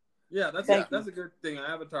 Yeah, that's a good thing. An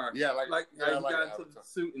Avatar. Yeah, like he got into the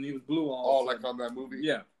suit and he was blue all. Oh, like on that movie.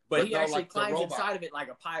 Yeah, But he actually climbs inside of it like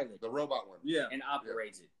a pilot. The robot one. Yeah. And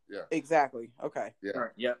operates it. Yeah. Exactly. Okay. Yeah.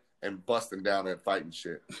 Right. Yep. And busting down and fighting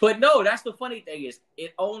shit. But no, that's the funny thing is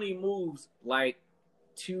it only moves like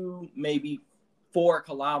 2, maybe 4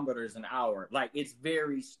 kilometers an hour. Like it's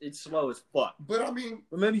slow as fuck. But I mean,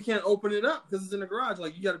 maybe you can't open it up because it's in the garage.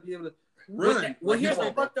 Like you got to be able to run. Well, here's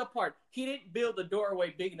the fucked up part. He didn't build the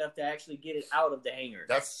doorway big enough to actually get it out of the hangar.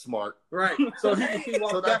 That's smart. Right. So he can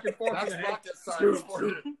walk back and forth. That's rocket science for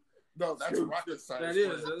you. No, that's rocket science. That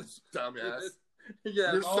is. Dumbass.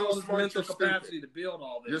 Yeah, you're all so mental capacity to build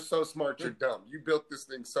all this. You're so smart, you're dumb. You built this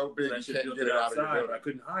thing so big you can't get it out of your building. I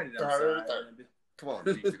couldn't hide it outside. Come on,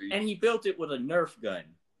 DTD. And he built it with a Nerf gun.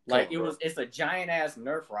 Like it's a giant ass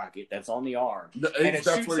Nerf rocket that's on the arm. No, and it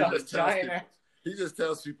that's shoots what out a giant ass. He just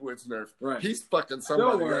tells people it's Nerf. Right. He's fucking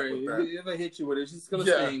somebody. Don't worry. Up with that. If I hit you with it, it's just gonna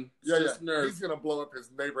sting. Yeah, it's just Nerf. He's gonna blow up his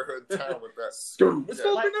neighborhood town with that. It's supposed to be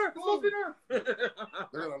Nerf. It's supposed to be Nerf.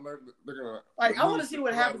 They're gonna. Like I want to see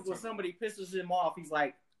what happens when somebody pisses him off. He's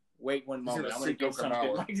like, "Wait one moment, I'm gonna do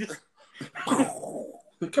something." Like just...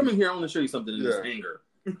 Come in here. I want to show you something in this anger.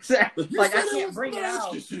 Exactly. Like I can't bring it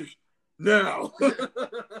out. No.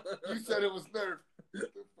 You said it was Nerf.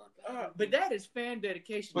 But that is fan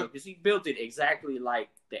dedication because he built it exactly like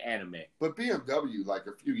the anime. But BMW, like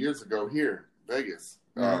a few years ago here, Vegas,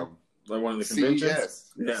 like one of the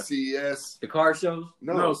conventions, CES, the car shows.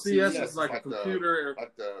 No, CES is like a computer,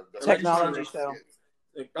 like the technology show.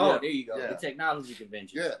 Oh, there you go, the technology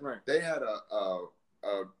convention. Yeah, right. They had a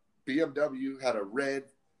BMW had a red,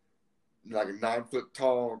 like a 9-foot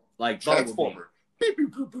tall, like transformer. Beep,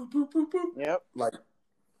 boop, boop, boop, boop, boop, boop. Yep. Like.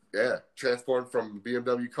 Yeah, transformed from a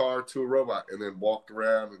BMW car to a robot and then walked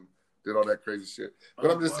around and did all that crazy shit.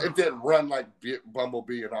 But it didn't run like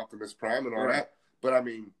Bumblebee and Optimus Prime and all that. But I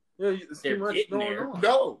mean, it's too much going on.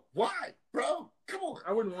 No, why? Bro, come on.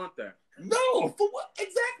 I wouldn't want that. No, for what?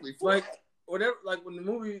 Exactly. For like, whatever, like when the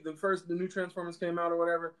new Transformers came out or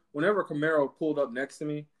whatever, whenever Camaro pulled up next to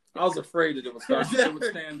me, I was afraid that it would start. It would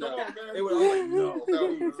stand up. It would. I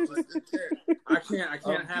was like, no. I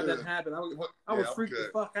can't have that happen. I would freak the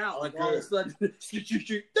fuck out. Like all of a sudden, shoot. Damn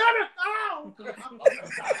it! Ow!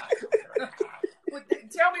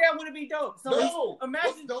 Tell me that wouldn't be dope. So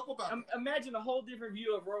imagine dope about imagine a whole different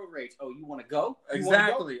view of road rage. Oh, you want to go?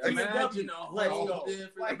 Exactly. Imagine a whole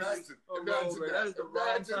different. Imagine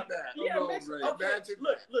that. Yeah, imagine. Okay,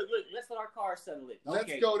 look. Let's let our car settle it.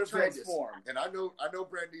 Let's go to Vegas. And I know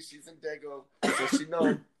Brandy. She's in Dago, so she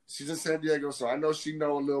know she's in San Diego. So I know she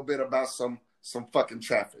know a little bit about some fucking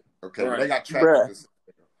traffic. Okay, they got traffic.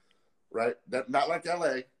 Right, that not like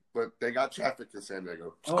LA. But they got traffic in San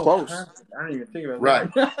Diego. Close. I didn't even think about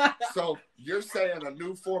that. Right. So you're saying a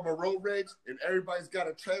new form of road rage and everybody's got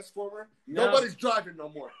a transformer? No. Nobody's driving no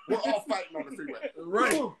more. We're all fighting on the freeway.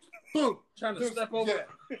 Right. Boom. Boom. Trying to step over.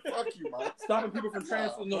 Yeah. Fuck you, man. Stopping people from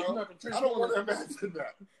transforming. No, you're not from transforming. I don't want to imagine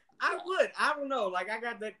that. I would. I don't know. Like I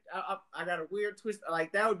got that. I got a weird twist.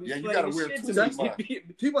 Like that would be. Yeah, you got a weird twist.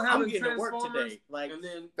 People having Transformers today. Like, and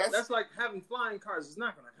then that's like having flying cars. It's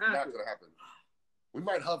not going to happen. Not going to happen. We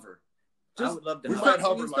might hover. I would love to. We might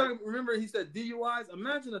hover. Remember, he said DUIs.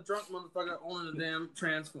 Imagine a drunk motherfucker owning a damn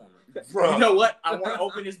transformer. Bro. You know what? I want to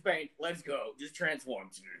open his bank. Let's go. Just transform.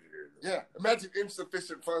 Yeah. Imagine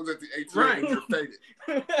insufficient funds at the ATM. Right. You're faded.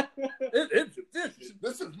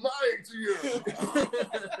 This is my ATM.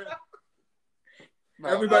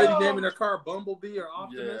 Everybody naming their car Bumblebee or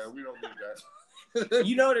Optimus. Yeah, we don't need that.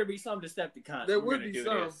 You know there'd be some Decepticons. There would be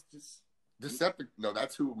some. No,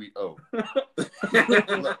 that's who we owe.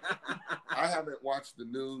 Look, I haven't watched the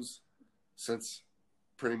news since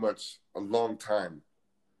pretty much a long time.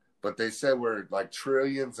 But they said we're like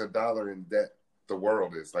trillions of dollars in debt. The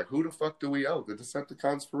world is like, who the fuck do we owe? The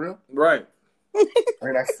Decepticons for real? Right.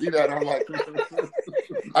 And I see that on like,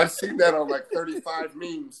 I've seen that on like 35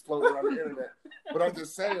 memes floating around the internet. But I'm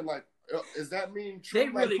just saying, like, does that mean they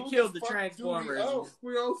really killed the Transformers?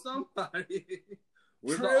 We owe somebody.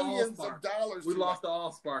 Trillions of dollars. We lost the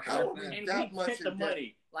Allspark. And we print the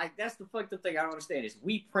money. Like that's the fucked up thing I don't understand is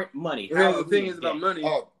we print money. Yeah, the thing is about money.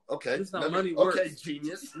 Oh, okay. It's not money works. Okay,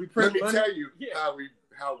 genius. We print Let me money. tell you how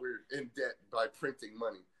we're in debt by printing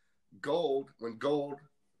money. Gold,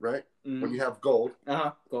 right? Mm-hmm. When you have gold,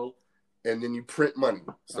 gold, and then you print money.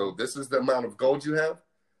 So this is the amount of gold you have.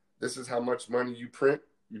 This is how much money you print.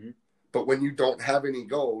 Mm-hmm. But when you don't have any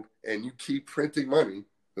gold and you keep printing money,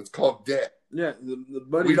 it's called debt. Yeah, the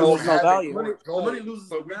money we don't have value. The money loses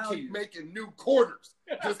but we value. keep making new quarters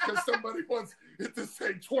just because somebody wants it to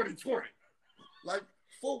say 2020. Like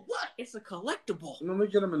for what? It's a collectible. Let me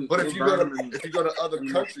get them in. But if you go to other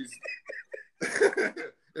countries,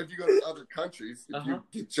 if you go to other countries, if you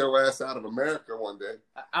get your ass out of America one day.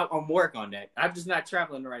 I'm working on that. I'm just not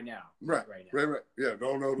traveling right now. Right. Yeah,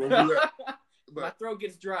 don't do that. But my throat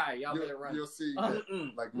gets dry. Y'all better run. You'll see that,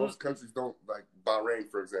 like most countries don't, like Bahrain,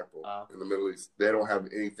 for example, in the Middle East, they don't have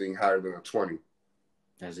anything higher than a 20.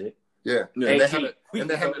 That's it? Yeah. And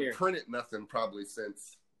they haven't printed nothing probably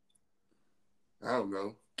since, I don't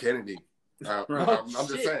know, Kennedy. I'm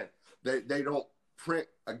just saying, they don't print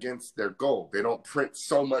against their gold. They don't print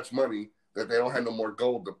so much money that they don't have no more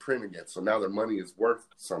gold to print against. So now their money is worth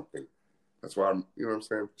something. That's why I'm, you know what I'm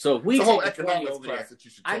saying? So we it's a whole economics class that you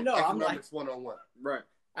should take. I know. Economics 101. Right.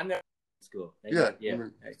 I know. School. Yeah. I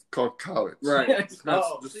mean, it's called college. Right. It's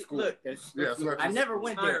not the school. Look, I never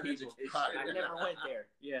went there. I never went there.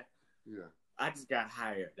 Yeah. Yeah. I just got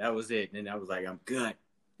hired. That was it. And I was like, I'm good.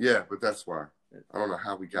 Yeah, but that's why. I don't know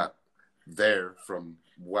how we got there from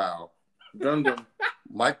WoW. Gundam.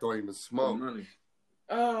 Mike don't even smoke. Money.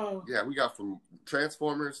 Oh. Yeah, we got from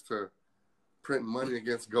Transformers to printing money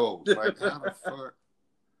against gold. Like, how the fuck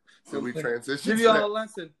did we transition? Give you all a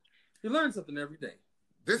lesson. You learn something every day.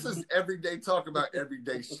 This is everyday talk about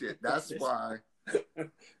everyday shit. That's why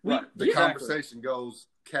the conversation goes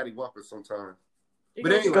cattywampus sometimes.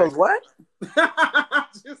 But anyway, goes what?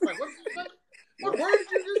 Just like, what word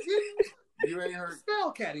did you just use? You ain't heard.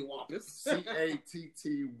 Spell cattywampus.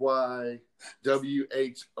 CATTYWHOMPAS.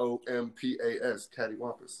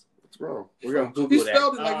 Cattywampus. What's wrong? We're gonna Google he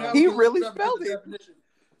spelled it like that. He really spelled it.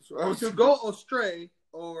 So to go astray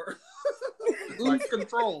or lose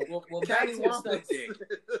control. Well, back to the subject.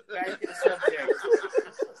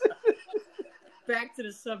 Back to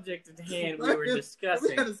the subject at hand we were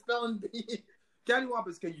discussing. We had a spelling bee.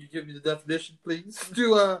 Cattywampus, can you give me the definition, please?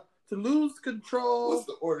 To lose control. What's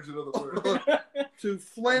the origin of the word? To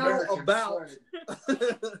flail American about.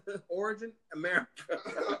 Origin, America.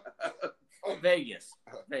 Vegas.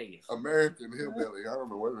 American hillbilly. I don't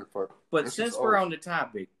know what the fuck. But since we're on the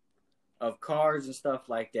topic of cars and stuff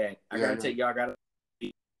like that, I gotta tell y'all,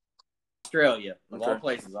 Australia, of all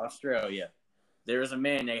places, Australia. There's a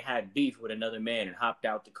man that had beef with another man and hopped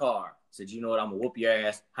out the car. Said, you know what, I'm gonna whoop your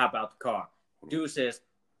ass, hop out the car. Dude says,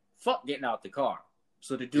 fuck getting out the car.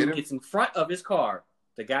 So the dude gets in front of his car.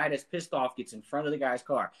 The guy that's pissed off gets in front of the guy's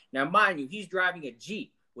car. Now, mind you, he's driving a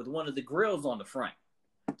Jeep with one of the grills on the front.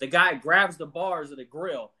 The guy grabs the bars of the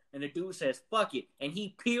grill, and the dude says, fuck it. And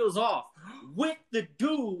he peels off with the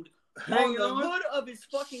dude on the hood of his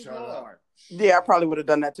fucking car. Yeah, I probably would have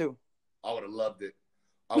done that too. I would have loved it.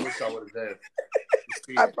 I wish I would have done it.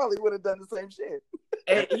 I probably would have done the same shit.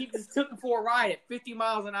 And he just took him for a ride at 50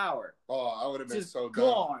 miles an hour. Oh, I would have been just so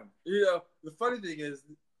gone. You know, the funny thing is,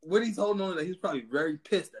 when he's holding on to that, he's probably very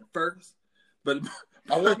pissed at first. But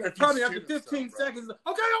probably after 15 seconds,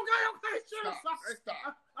 okay, sure,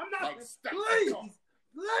 stop. I'm not. Like, stop. Please.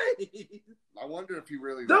 I wonder if he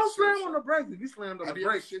really don't slam on the brakes. If you slammed on the brakes,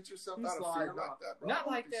 brakes, shit yourself out of fear like that, bro. Not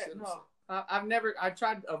like that. No, I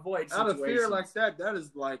tried to avoid situations. Out of fear like that. That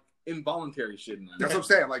is like involuntary shit. That's what I'm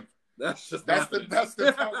saying. Like that's the time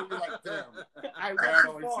when you're like, damn. I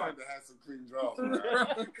always tried to have some clean draws.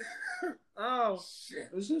 Oh shit!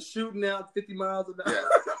 It's just shooting out 50 miles an hour.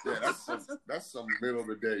 Yeah, that's some middle of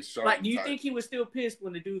the day sharp. Like, do you think he was still pissed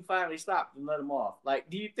when the dude finally stopped and let him off? Like,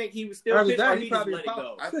 do you think he was still pissed or he just let it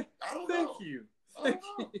go? I don't know. Thank you.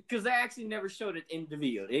 Because they actually never showed it in the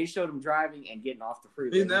video. They showed him driving and getting off the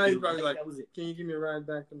freeway. Now he's probably like, can you give me a ride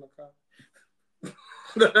back to my car?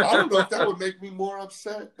 I don't know if that would make me more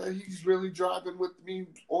upset that he's really driving with me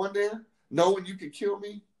on there, knowing you could kill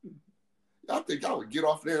me. I think I would get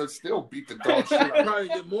off there and still beat the dog shit. I'd probably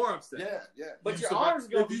get more upset. Yeah. But your arms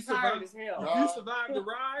gonna be tired as hell. If you survive the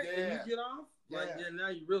ride and you get off, now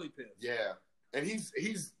you really pissed. Yeah. And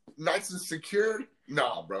he's nice and secured.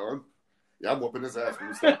 Nah, bro. I'm whooping his ass when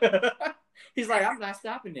we stop. He's like, I'm not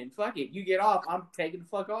stopping then. Fuck it. You get off, I'm taking the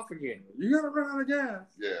fuck off again. You gotta run out of gas.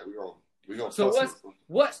 Yeah, we gonna So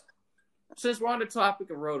what's since we're on the topic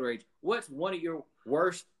of road rage, what's one of your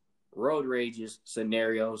worst road rages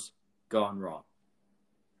scenarios gone wrong?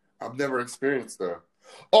 I've never experienced that.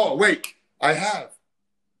 Oh wait, I have.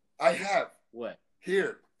 What?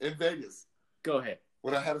 Here in Vegas. Go ahead.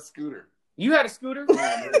 When I had a scooter. You had a scooter?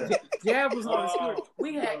 Dad was on a scooter.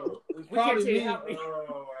 We can't tell you how many. Oh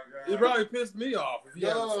my God. It probably pissed me off if you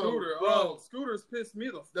had a scooter. Bro. Scooters pissed me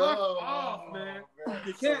the fuck off, man.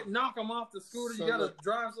 You can't knock them off the scooter. You gotta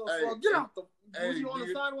drive so slow. Get off the. Was you on the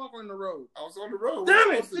sidewalk or in the road? I was on the road.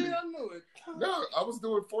 Damn it! See, I knew it. No, I was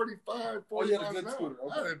doing 45, 40 miles an hour.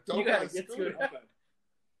 I had a dope scooter. Okay.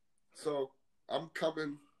 So I'm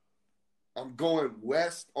going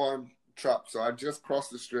west on Trop. So I just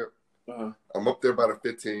crossed the strip. Uh-huh. I'm up there by the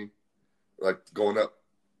 15, like going up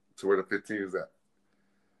to where the 15 is at.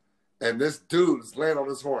 And this dude is laying on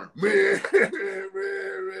his horn. Man.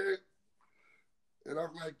 And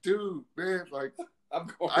I'm like, dude, man, like,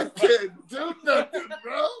 I can't do nothing,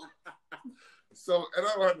 bro. So, and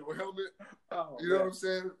I don't have no helmet. You know what I'm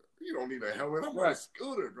saying? You don't need a helmet. I'm on a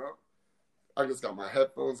scooter, bro. I just got my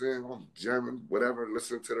headphones in. I'm jamming, whatever,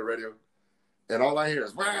 listening to the radio. And all I hear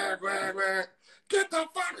is, whack, whack, whack. Get the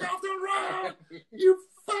fuck off the road, you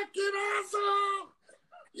fucking asshole.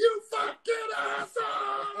 You fucking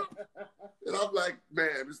asshole. And I'm like,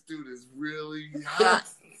 man, this dude is really hot.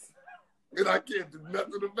 And I can't do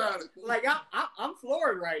nothing about it. Like, I'm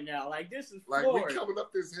floored right now. Like, this is floored. Like, we coming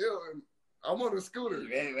up this hill, and I'm on a scooter.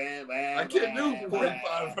 I can't do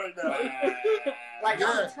 45 right now. Like,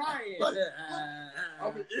 I'm trying. Like,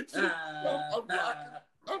 I'm itching.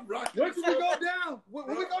 I'm rocking. Once we go down, when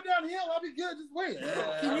we go downhill, I'll be good. Just wait.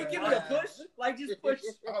 Can you give me a push? Like, just push.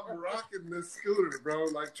 I'm rocking this scooter, bro.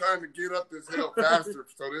 Like, trying to get up this hill faster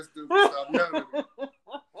so this dude can stop yelling at me.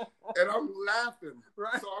 And I'm laughing.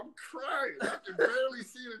 Right. So I'm crying. I can barely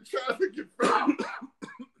see the traffic in front of me.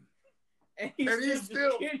 And he's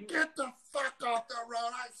still, get the fuck off the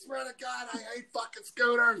road. I swear to God, I hate fucking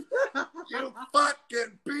scooters. You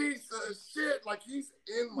fucking piece of shit. Like, he's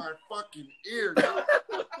in my fucking ear, dude.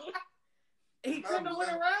 He couldn't have went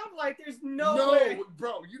around? Like, there's no way.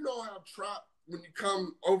 Bro, you know how when you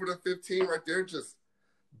come over the 15 right there, just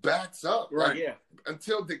backs up. Right, like, yeah.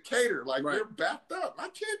 Until Decatur. Like, we're backed up. I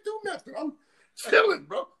can't do nothing. I'm chilling,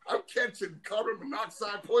 bro. I'm catching carbon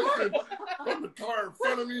monoxide poison from the car in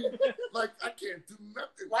front of me. Like, I can't do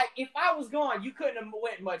nothing. Like, if I was gone, you couldn't have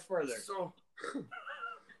went much further. So,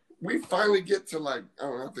 we finally get to, like, I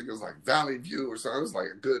don't know, I think it was like Valley View or something. It was like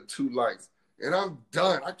a good 2 lights. And I'm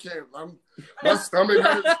done. I can't, my stomach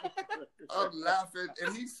hurts. I'm laughing.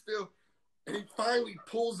 And he finally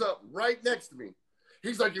pulls up right next to me.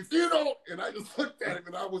 He's like, if you don't, and I just looked at him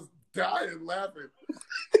and I was dying laughing.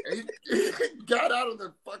 And he got out of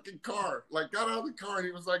the fucking car. Like, got out of the car and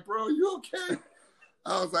he was like, bro, you okay?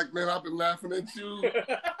 I was like, man, I've been laughing at you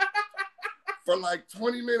for like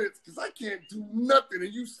 20 minutes because I can't do nothing.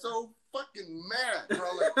 And you so fucking mad, bro.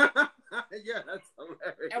 Like, yeah, that's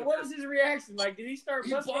hilarious. And what was his reaction? Like, did he start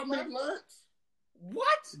busting? He bought me lunch.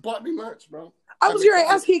 What? Bought me lunch, bro. I was going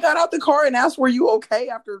to ask, he got out the car and asked, were you okay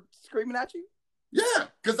after screaming at you? Yeah,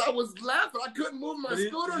 because I was laughing. I couldn't move my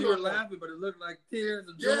scooter. You were laughing, but it looked like tears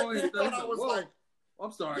of joy. Yeah, he thought I was like,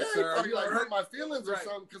 I'm sorry, sir. Yeah, he like hurt my feelings or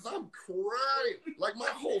something because I'm crying. Like, my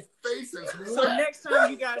whole face is wet. So next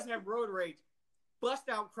time you guys have road rage, bust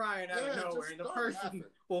out crying out of nowhere, and the person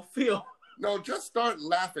will feel. No, just start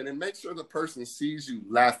laughing and make sure the person sees you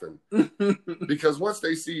laughing. Because once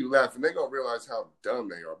they see you laughing, they're going to realize how dumb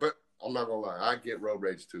they are. But I'm not going to lie. I get road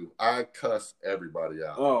rage, too. I cuss everybody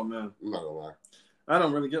out. Oh, man. I'm not going to lie. I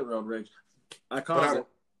don't really get road rage. I cause it.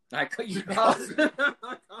 You cause it. I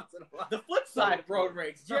cause it a lot. The flip side of road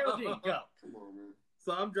rage. Geraldine, go. Come on, man.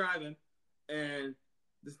 So I'm driving, and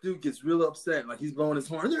this dude gets real upset. Like, he's blowing his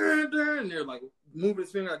horn. And they're, like, moving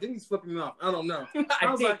his finger. I think he's flipping me off. I don't know. I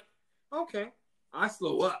was like, okay. I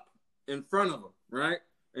slow up in front of him, right?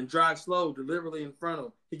 And drive slow, deliberately in front of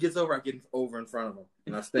him. He gets over, I get over in front of him.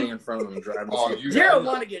 And I stay in front of him and drive. Gerald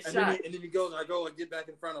want to get shot. And then he goes, I go and get back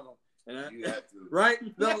in front of him. And you have to. Right?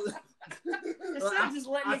 No, it's not just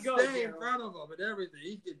letting it go. I stay in front of him and everything.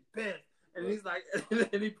 He gets pissed. And he's like,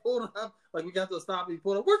 and he pulled up, like, we got to a stop, and he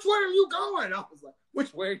pulled up, which way are you going? I was like,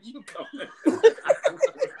 which way are you going?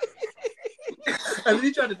 And then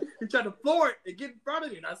he tried to floor it and get in front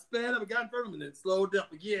of me, and I sped up and got in front of him and then slowed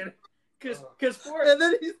up again. And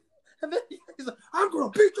then he's like, I'm gonna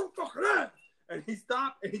beat your fucking ass. And he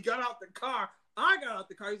stopped and he got out the car. I got out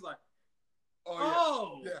the car, he's like,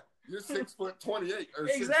 oh. Yeah. You're 6'28".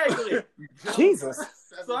 Exactly. Jesus.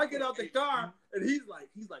 So I get out the car and he's like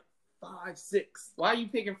 5'6". Why are you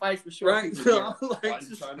picking fights for short right? people? So I'm like, why are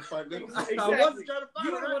you trying to fight them? Exactly. I wasn't trying to fight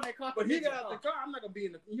you were him. the one that caught but he got out the car. I'm not gonna be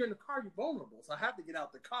you're in the car. You're vulnerable, so I have to get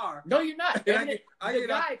out the car. No, you're not. And I the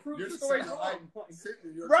guy proved the story wrong.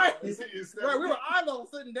 Right. Right. We were eye level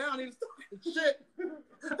sitting down. He was talking shit.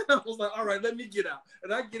 And I was like, all right, let me get out.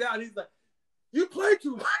 And I get out. And he's like, you play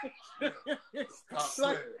too much.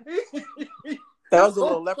 Like, that was a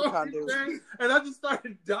little leprechaun dude. And I just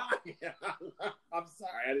started dying. I'm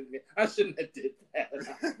sorry. I shouldn't have did that.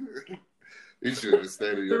 You should have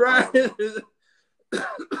stayed in your car.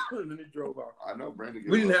 And then he drove off. I know Brandon.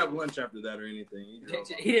 We didn't have lunch after that or anything.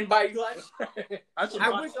 He didn't buy you lunch?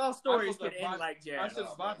 I wish all stories could end like Jared. I should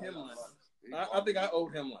have bought him lunch. I think I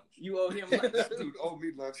owed him lunch. You owed him lunch? Dude owed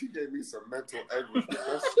me lunch. He gave me some mental anguish.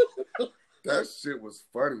 That shit was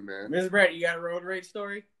funny, man. Ms. Brett, you got a road rage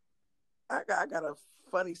story? I got a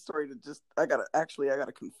funny story to just. I got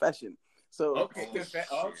a confession. So okay,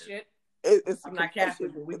 shit. It's I'm not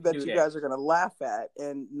Catholic, that you guys are gonna laugh at,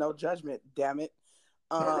 and no judgment. Damn it.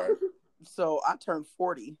 So I turned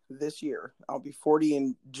 40 this year. I'll be 40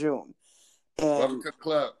 in June. And welcome to the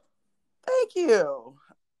club. Thank you.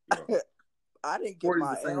 I didn't get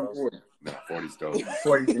my L's. 40's dope.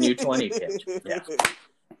 40's the new 20. Yeah.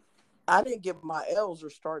 I didn't get my L's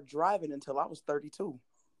or start driving until I was 32.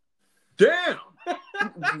 Damn.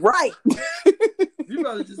 Right. You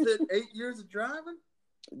probably just did 8 years of driving?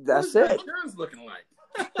 That's it. What is insurance looking like?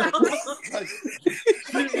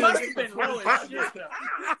 She must have been low as shit.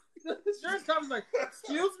 The insurance company's like,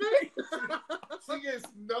 excuse me? She gets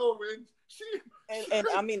no wind. And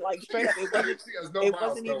I mean, like, straight up, it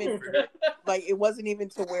wasn't even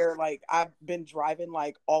to where, like, I've been driving,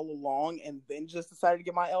 like, all along and then just decided to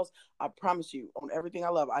get my L's. I promise you, on everything I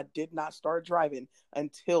love, I did not start driving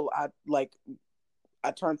until I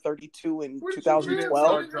turned 32 in 2012. You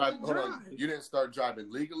didn't start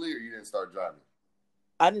driving legally, or you didn't start driving?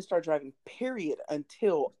 I didn't start driving, period,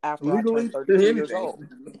 until after I turned 32 years old.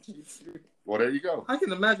 Well, there you go. I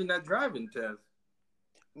can imagine that driving test.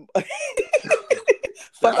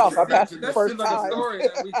 Fuck off! I passed the first time. I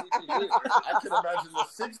can imagine the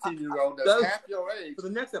 16-year-old that's half your age for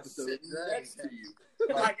the next episode sitting next to you.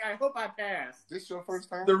 Like, I hope I passed. This your first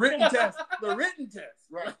time? The written test. The written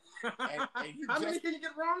test. Right. And how many can you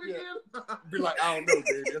get wrong again? Be like, I don't know,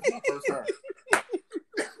 baby. That's my first time.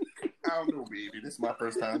 I don't know, baby. This is my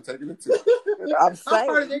first time taking it too. I'm saying. How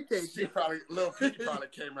far did they take you? Little Pinky probably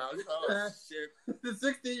came out. Oh, shit. The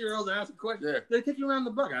 16-year-old asked a question. Yeah. They take you around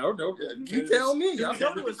the block. I don't know. Yeah, you tell me. I'm just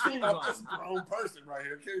a grown person right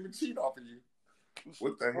here. Can't even cheat off of you.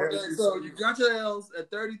 What the hell? Okay, so you got your L's at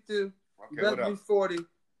 32. Okay, you got to be 40.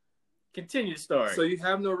 Continue the story. So you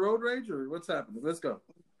have no road rage, or what's happening? Let's go.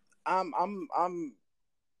 I'm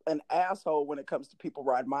an asshole when it comes to people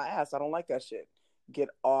riding my ass. I don't like that shit. Get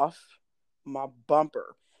off my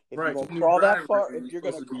bumper. If you're gonna crawl that far,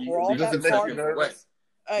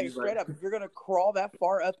 hey, straight up, if you're gonna crawl that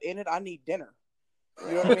far up in it, I need dinner.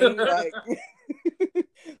 You know what I mean? Like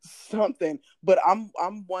something. But I'm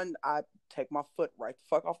one. I take my foot right the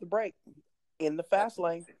fuck off the brake in the fast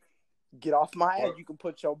lane. Get off my ass. You can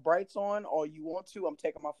put your brakes on all you want to. I'm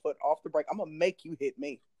taking my foot off the brake. I'm gonna make you hit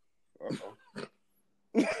me.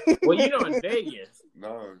 Well, you know, in Vegas,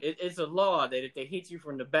 it's a law that if they hit you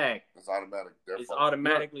from the back, it's automatic. It's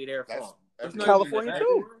automatically their fault. That's California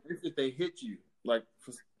too. If they hit you, like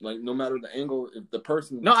no matter the angle, if the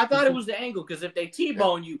person. No, I thought it was the angle, because if they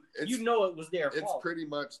T-bone you, you know it was their fault. It's pretty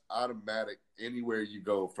much automatic anywhere you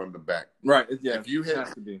go from the back. Right. Yeah. If you hit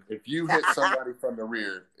somebody from the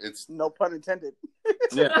rear, it's no pun intended.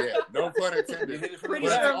 Yeah, no pun intended. Pretty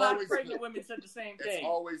sure a lot of pregnant women said the same thing. It's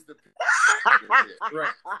always the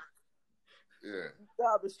right. Yeah.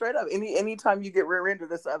 No, but straight up, anytime you get rear-ended,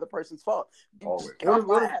 that's the other person's fault. Always. Get off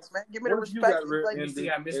my ass, man. Give me the respect. You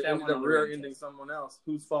see, I missed that one. Rear-ending someone else.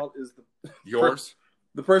 Whose fault is yours?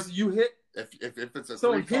 The person you hit. If it's a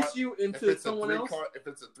someone hits you into someone else. If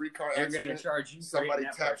it's a 3-car they're accident, gonna charge you. Somebody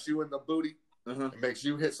taps you in the booty. And makes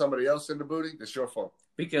you hit somebody else in the booty. That's your fault.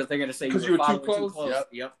 Because they're gonna say you were too close.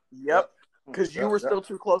 Yep. Because you were still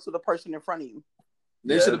too close to the person in front of you.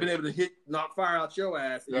 They should have been able to knock fire out your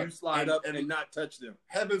ass, and you slide up and not touch them.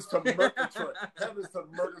 Heavens to Murgatroyd. Heavens to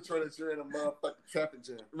Murgatroyd that you're in a motherfucking traffic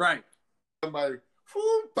jam. Right. Somebody,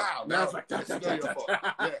 whoo, bow. Now it's like, that's your fault.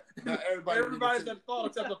 Yeah. Now everybody's at fault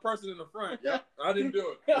except the person in the front. Yeah. I didn't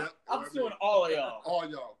do it. Yeah. I'm suing all of y'all. All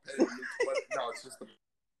y'all. But no, it's just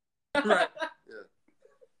right.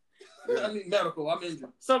 Yeah. I need medical. I'm injured.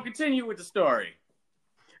 So continue with the story.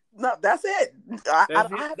 No, that's it.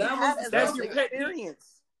 That's your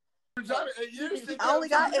experience. I only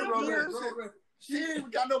got 8 years. She ain't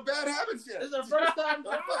even got no bad habits yet. This is her first time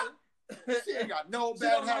driving. She ain't got no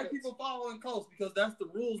bad habits. People following close because that's the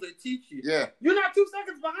rules they teach you. Yeah. You're not 2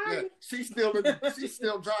 seconds behind me. She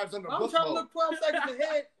still drives under book I'm trying mode. to look 12 seconds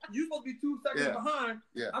ahead. You're supposed to be 2 seconds behind.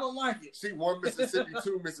 Yeah. I don't like it. She 1 Mississippi,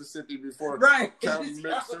 2 Mississippi before counting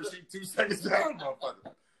make sure she 2 seconds down,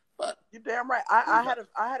 motherfucker. You're damn right. I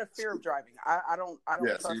had a fear of driving. I don't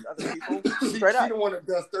trust other people. Straight up. She the one that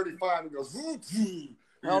does 35 and goes.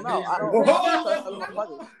 Hell no, I don't trust other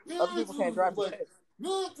motherfuckers. Other people can't drive. Throw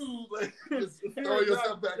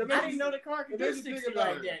yourself back. I didn't know the car could do 60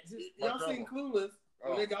 like that. Y'all seen Clueless?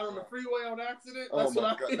 When they got on the freeway on accident? That's what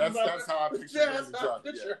I think. That's how I picture her. That's how I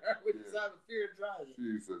picture her. We just have a fear of driving.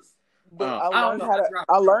 Jesus. But I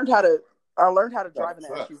learned how to drive an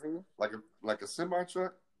SUV. Like a semi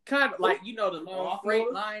truck. Kind of like, the long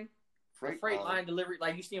freight line delivery,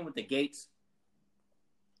 like you see them with the gates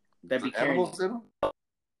that be animals in them.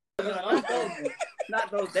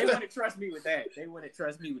 Not those. They wouldn't trust me with that. They wouldn't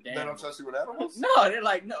trust me with that. They don't trust you with animals? No, they're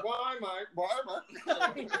like, no. Why am I? Why wouldn't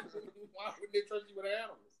they trust you with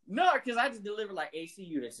animals? No, because I just deliver like AC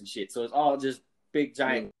units and shit. So it's all just big,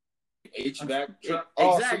 giant HVAC truck.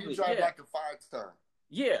 Oh, exactly. So you drive like a 5-ton.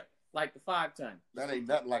 Yeah, like the 5-ton. That ain't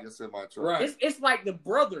nothing like a semi-truck. Right. It's like the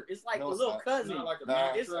brother. It's like the little cousin. Not like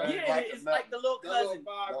it's like the little cousin.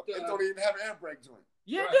 It don't even have an air brake joint.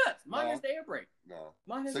 Yeah, it does. Mine has the air brake. No.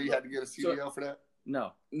 So you had to get a CDL for that?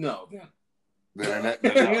 No. Then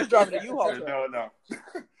you're driving a U-Haul truck. No.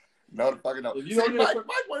 No, the fucking no. You so Mike,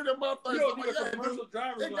 one of them motherfuckers. You need a commercial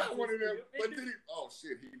driver's license. They got one of them. But then oh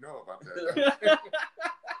shit, he know about that.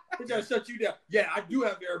 He just shut you down. Yeah, I do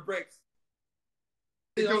have air brakes.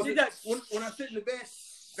 You know, when I sit in the bed,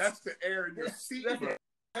 that's the air in your seat. That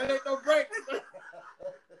ain't no brakes.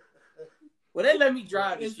 Well, they let me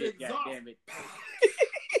drive this shit, goddammit.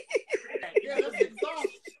 Yeah, that's exhaust.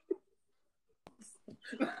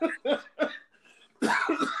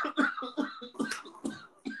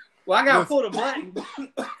 Well, I gotta pull the button.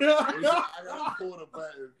 I gotta pull the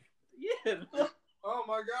button. Yeah. Oh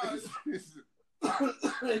my God.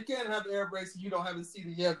 You can't have air brakes if you don't have a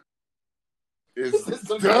CDL. It's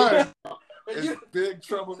done. It's big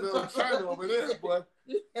trouble in China over there, boy.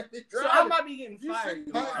 So I might be getting fired.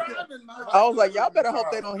 I was like, y'all better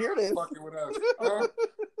hope they don't hear this. Fucking with us.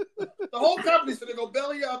 The whole company's gonna go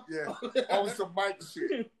belly up. Yeah. On some mic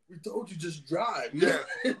shit. We told you just drive. Yeah.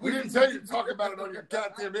 We didn't tell you to talk about it on your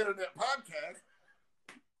goddamn internet podcast.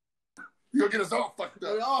 You'll get us all fucked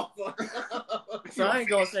up. So I ain't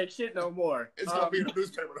gonna say shit no more. It's gonna be in the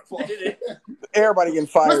newspaper to fall. Everybody getting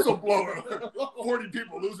fired. Whistleblower. 40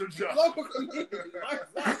 people lose their job.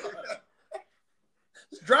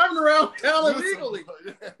 Driving around town illegally.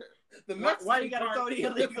 Why you gotta throw it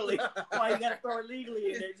illegally? Why you gotta throw it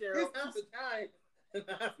legally in there, Gerald? Half the time.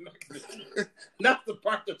 Not the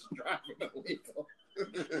part that's driving illegal.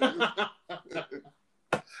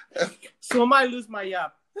 So I might lose my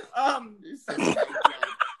job. Oh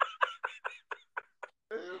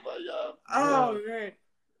man,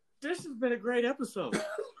 this has been a great episode.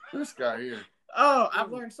 This guy here. Oh, I've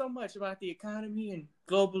learned so much about the economy and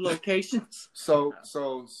global locations. So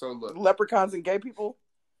look, leprechauns and gay people.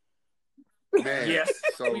 Man, yes.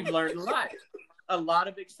 So we've learned a lot. A lot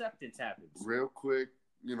of acceptance happens. Real quick,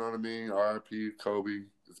 you know what I mean? R.I.P. Kobe.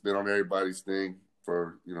 It's been on everybody's thing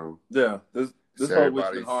for Yeah, this whole week's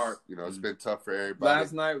been hard. It's been tough for everybody.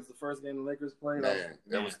 Last night was the first game the Lakers played. Man,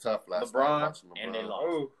 that was tough last night. LeBron, and they lost.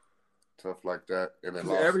 Oh. Tough like that, and they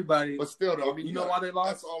lost. Everybody, but still, though, I mean, you know why they lost?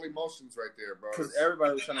 That's all emotions right there, bro. Because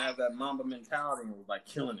everybody was trying to have that Mamba mentality and was like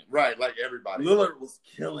killing it. Right, like everybody. Lillard was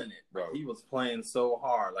killing it, bro. He was playing so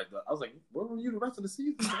hard. Like I was like, where were you the rest of the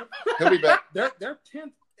season? He'll be back. They're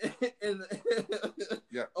 10th in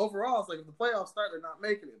yeah. Overall, it's like if the playoffs start, they're not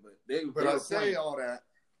making it. But I say playing. All that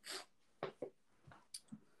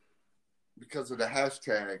because of the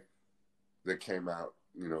hashtag that came out.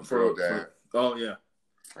 Girl dad. Oh yeah.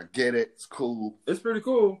 I get it. It's cool. It's pretty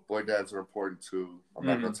cool. Boy dads are important too. I'm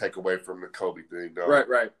not going to take away from the Kobe thing, though.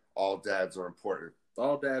 Right. All dads are important.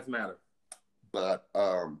 All dads matter. But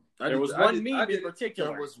there was one meme in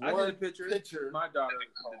particular. There was one picture. My daughter.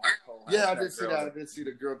 Yeah, I did see that. I did see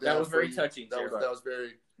the girl dad. That was very touching. That was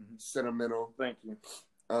very sentimental. Thank you.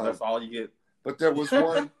 That's all you get. But there was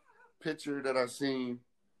one picture that I seen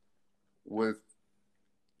with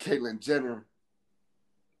Caitlyn Jenner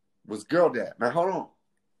was girl dad. Now hold on.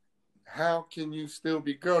 How can you still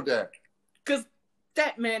be girl dad? Because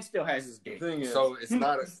that man still has his dick. So it's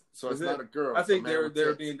not a girl. I think they were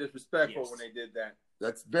being disrespectful when they did that.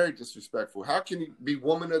 That's very disrespectful. How can you be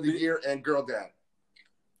woman of the year and girl dad?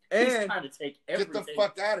 And trying to take everything. Get the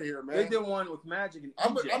fuck out of here, man. They did one with Magic and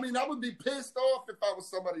EJ. I would be pissed off if I was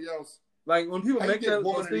somebody else. Like when people make that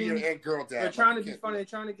woman of the year and girl dad, they're trying to be funny. They're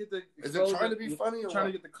trying to get the. Is it trying to be funny? Or trying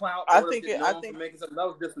to get the clout. I think making something that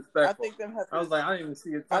was disrespectful. I think them heifers, I was like, I didn't even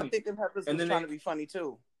see it funny. I think them heifers was trying to be funny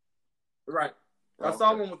too. Right. I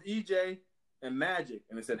saw one with EJ and Magic,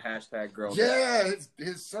 and it said hashtag girl. Yeah,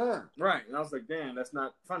 his son. Right, and I was like, damn, that's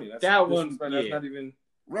not funny. That's that one. That's not even.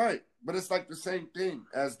 Right, but it's like the same thing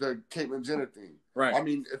as the Caitlyn Jenner thing. Right. I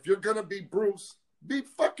mean, if you're gonna be Bruce, be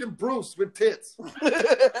fucking Bruce with tits.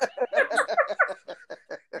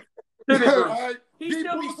 Right? He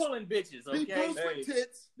still be pulling bitches, okay? Be Bruce with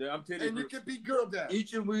tits, I'm titty and Bruce. You can be girl dad.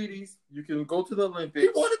 Eat your Wheaties. You can go to the Olympics. He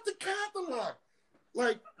wanted the decathlon.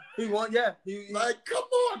 Like he won, yeah. Like, come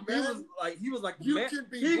on, man. He was like, you can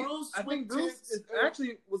be Bruce. I think Bruce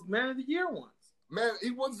actually was Man of the Year once. Man,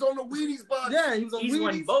 he was on the Wheaties box. Yeah, he was on Wheaties. He's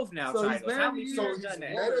won both now. So titles. How many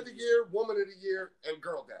Man of the Year, Woman of the Year, and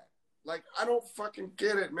Girl Dad. Like, I don't fucking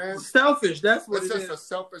get it, man. Selfish. That's what it's just a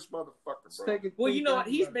selfish motherfucker, bro. Well, you know what?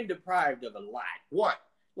 He's been deprived of a lot. What?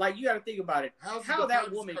 Like, you got to think about it. How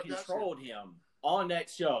that woman controlled him on that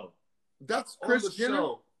show. That's Chris on the Jenner?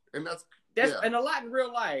 Show. And that's and a lot in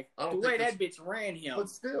real life. The way that bitch ran him. But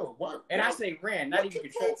still, what? And I say ran, not even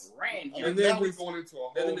controlled. Ran him. And then we're going into a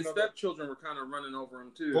whole. And then the stepchildren were kind of running over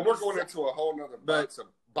him too. But we're going into a whole nother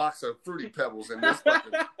box of Fruity Pebbles in this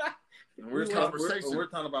fucking. We're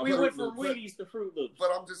talking about. We went from Wheaties to Fruit Loops.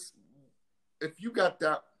 But I'm just, if you got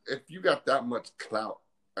that much clout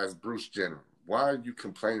as Bruce Jenner, why are you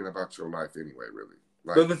complaining about your life anyway? Really?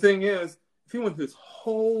 Like, but the thing is, if he went his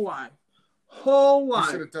whole life,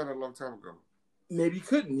 he should have done it a long time ago. Maybe he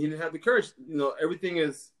couldn't. He didn't have the courage. You know, everything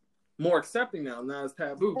is more accepting now. Now it's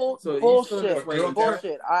taboo. Bullshit.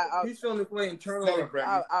 He's feeling this way internally.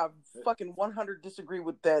 I fucking 100 disagree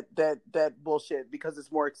with that bullshit because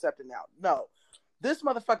it's more accepted now. No, this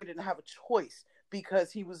motherfucker didn't have a choice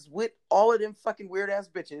because he was with all of them fucking weird ass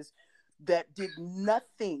bitches that did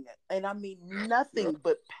nothing, and I mean nothing,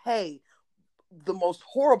 but pay the most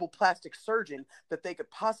horrible plastic surgeon that they could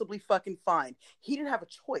possibly fucking find. He didn't have a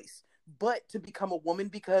choice but to become a woman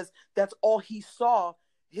because that's all he saw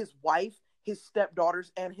his wife, his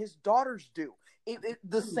stepdaughters, and his daughters do.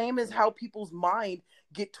 The same as how people's mind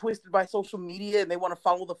get twisted by social media and they want to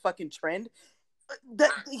follow the fucking trend.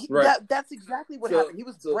 That's exactly what happened. He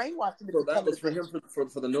was brainwashed into becoming that was for him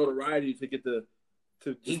for the notoriety to get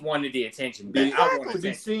he wanted the attention. Exactly. To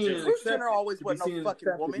be seen. Bruce Jenner always wasn't no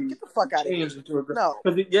fucking woman. Get the fuck out of here. No.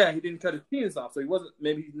 Because he didn't cut his penis off, so he wasn't.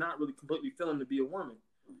 Maybe he's not really completely feeling to be a woman.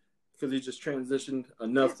 Because he just transitioned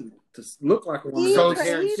enough to look like a woman.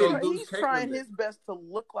 He's trying his best to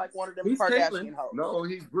look like one of them Kardashian hoes. No,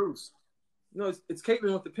 he's Bruce. No, it's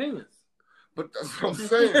Caitlyn with opinions. But that's what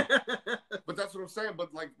I'm saying.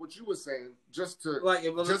 But like what you were saying, just to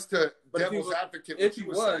devil's advocate. If he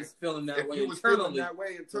was feeling that way internally,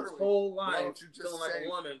 his whole life, why don't you just feeling like a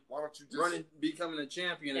woman, why don't you just running, becoming a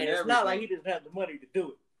champion, and it's not like he didn't have the money to do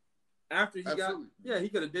it. After he he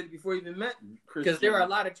could have did it before he even met Chris. Because there are a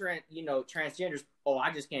lot of transgenders. Oh,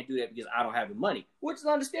 I just can't do that because I don't have the money, which is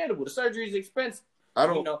understandable. The surgery is expensive. I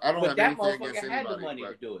don't but have that anything motherfucker had the money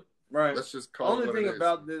to do it. Right. Let's just call it. The only thing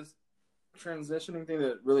about this transitioning thing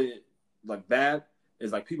that really like bad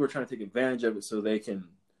is like people are trying to take advantage of it so they can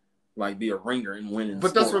like be a ringer and win.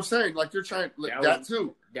 But that's what I'm saying. Like you're trying that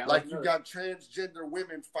too. Like you got transgender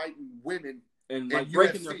women fighting women and like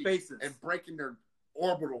breaking their faces and breaking their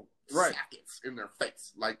orbital sockets in their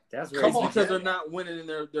face. Like that's come on, because they're not winning in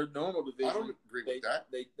their normal division. I don't agree with that.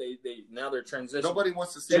 They now they're transitioning. Nobody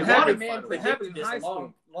wants to see it happened in high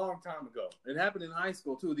school long time ago. It happened in high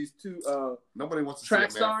school too. These two nobody wants to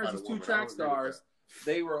track see stars. These two track stars.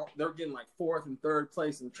 They're getting like 4th and 3rd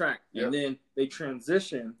place in track, and then they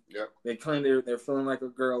transition. They claim they're feeling like a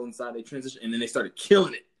girl inside. They transition, and then they started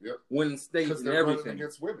killing it, winning states and everything.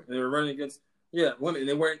 Against women. And they were running against. Yeah, women. And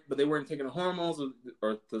they weren't taking the hormones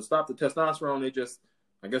or to stop the testosterone. They just,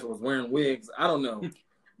 I guess, it was wearing wigs. I don't know,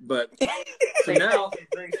 but so now,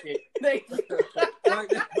 no, I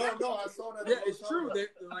saw that. Yeah, it's true.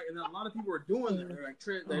 And a lot of people are doing that. They're like,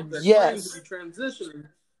 they're trying to be transitioning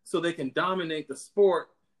so they can dominate the sport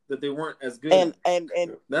that they weren't as good. And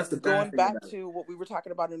that's the going back to what we were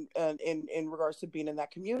talking about in regards to being in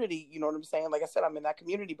that community. You know what I'm saying? Like I said, I'm in that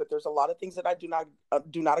community, but there's a lot of things that I do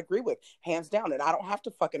not agree with, hands down, and I don't have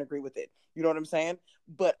to fucking agree with it. You know what I'm saying?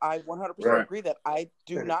 But I 100% agree that I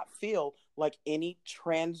do not feel like any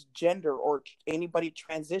transgender or anybody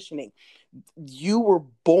transitioning. You were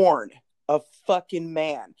born a fucking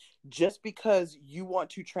man. Just because you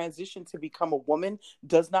want to transition to become a woman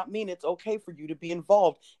does not mean it's okay for you to be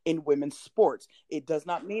involved in women's sports. It does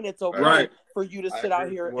not mean it's okay for you to sit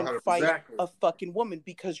out here and fight a fucking woman,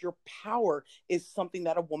 because your power is something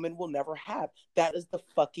that a woman will never have. That is the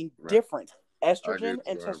fucking difference. Estrogen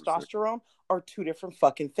and testosterone are two different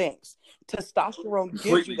fucking things. Testosterone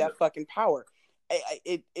gives you that fucking power.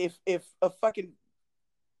 If a fucking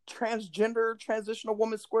transgender transitional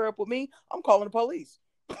woman square up with me, I'm calling the police.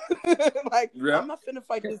 I'm not finna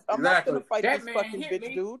fight this. I'm not finna fight this fucking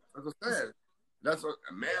bitch, dude. That's what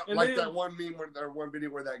man. Like that one meme or one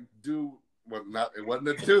video where that dude. Well, it wasn't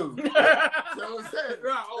a dude. So it said,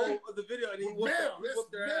 the video. And he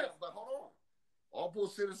whooped their ass. But hold on. All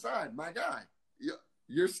bullshit aside, my guy,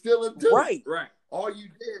 you're still a dude. Right. All you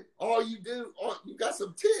got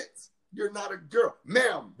some tits. You're not a girl,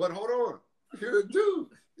 ma'am. But hold on, you're a dude.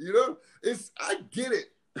 You know, I get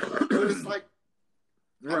it, but it's like.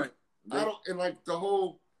 Right. I don't, and like the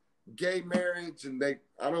whole gay marriage, and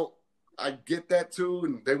I get that too,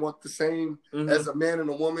 and they want the same as a man and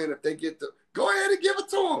a woman. If they get go ahead and give it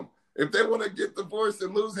to them. If they want to get divorced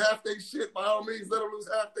and lose half their shit, by all means, let them lose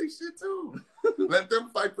half their shit too. Let them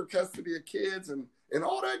fight for custody of kids and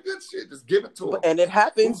all that good shit. Just give it to them. And it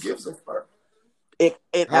happens. Who gives a fuck? It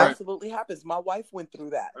absolutely happens. My wife went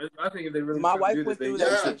through that. I think if they really my wife went through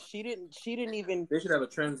that. Yeah. She didn't even. They should have a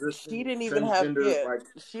transition. She didn't even have. Yeah, like,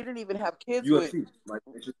 she didn't even have kids UFC. with. Like,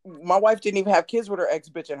 my wife didn't even have kids with her ex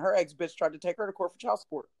bitch, and her ex bitch tried to take her to court for child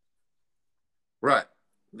support. Right.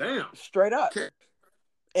 Damn. Straight up. Okay.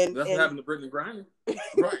 And that's what happened to Brittany Griner.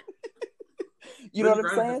 Right. You know what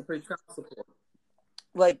I'm saying? Has to pay child support.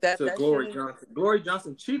 Like that. So that Glory Johnson. Glory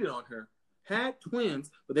Johnson cheated on her. Had twins,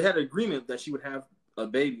 but they had an agreement that she would have a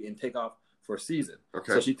baby and take off for a season.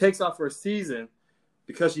 Okay. So she takes off for a season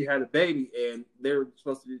because she had a baby, and they were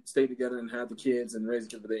supposed to stay together and have the kids and raise the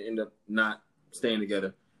kids, but they end up not staying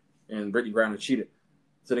together. And Brittany Griner cheated.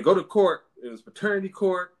 So they go to court. It was paternity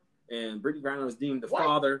court, and Brittany Griner was deemed the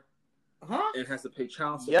father and has to pay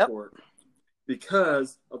child support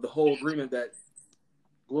because of the whole agreement that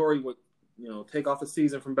Glory would, take off a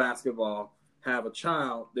season from basketball, have a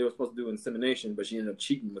child. They were supposed to do insemination, but she ended up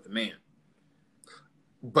cheating with a man.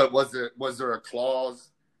 But was there a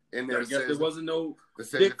clause in there? I guess there wasn't no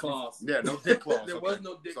dick clause. Yeah, no dick clause. There was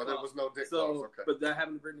no dick clause. So there was no dick clause. Okay. But that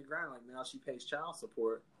happened to Brittany Griner. Like, now she pays child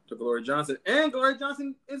support to Glory Johnson, and Glory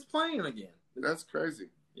Johnson is playing again. That's crazy.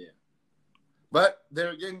 Yeah. But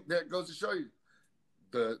there again, that goes to show you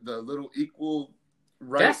the little equal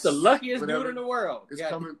rights. That's the luckiest dude in the world. It's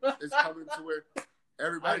coming to where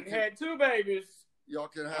everybody had 2 babies. Y'all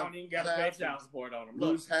can have. I don't even got to pay child support on them.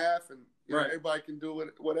 Lose half, and everybody can do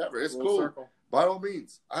whatever. It's cool. Circle. By all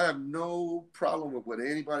means, I have no problem with what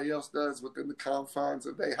anybody else does within the confines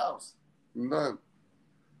of their house. None.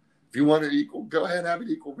 If you want it equal, go ahead and have it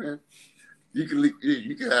equal, man. You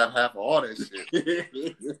can have half of all that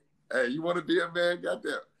shit. Hey, you want to be a man?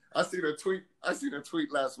 Goddamn. I seen a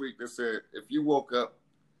tweet last week that said, if you woke up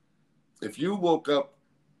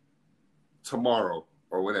tomorrow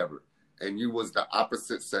or whatever, and you was the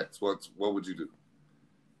opposite sex, what would you do?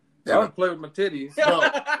 I would play with my titties.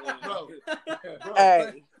 Bro.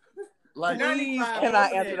 Hey. Like, please, can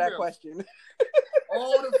I answer that question?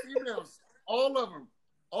 All the females, all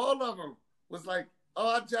of them was like, oh,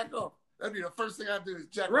 I jack off. That'd be the first thing I do is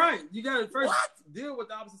jack off. Right. You got to first deal with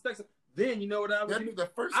the opposite sex. Then you know what I would do?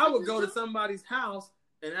 I would go to somebody's house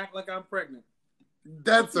and act like I'm pregnant.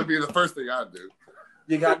 That would be the first thing I'd do.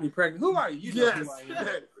 You got me pregnant. Who are you? Yes.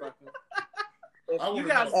 You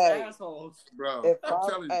guys are assholes, bro. I'm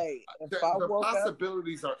telling you, the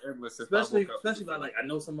possibilities are endless. Especially like I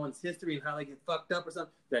know someone's history and how they get fucked up or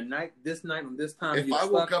something. This night on this time. If I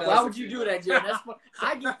woke up, why would you do that, Jared?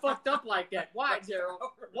 I get fucked up like that. Why, Gerald?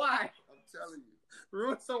 Why? I'm telling you,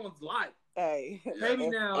 ruin someone's life. Hey, pay me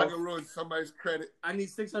now. I can ruin somebody's credit. I need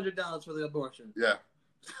 $600 for the abortion. Yeah,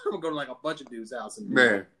 I'm gonna go to like a bunch of dudes' house and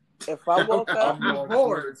man. If I woke up, I'm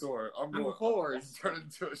turning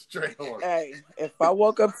into a straight whore. Hey, if I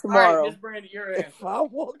woke up tomorrow, Miss Brandy, your ass. If I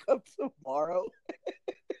woke up tomorrow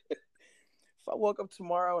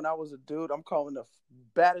and I was a dude, I'm calling the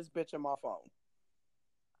baddest bitch on my phone.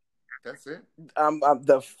 That's it. I'm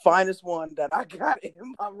the finest one that I got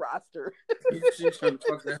in my roster. She's trying to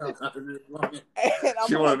fuck the hell out of this woman.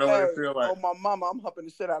 She want to know what it feels like. Oh, my mama, I'm humping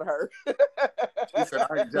the shit out of her. She said,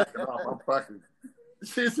 I ain't jacking off, I'm fucking.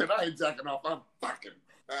 She said, I ain't jacking off, I'm fucking.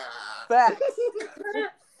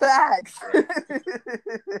 Facts.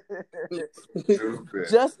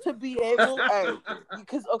 Just to be able,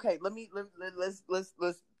 because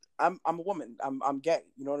let's. I'm a woman. I'm gay.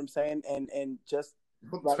 You know what I'm saying? And just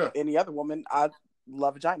like any other woman, I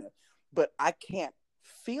love vagina, but I can't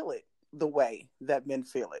feel it the way that men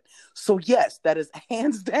feel it. So yes, that is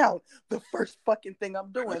hands down the first fucking thing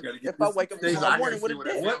I'm doing if I wake up tomorrow morning with a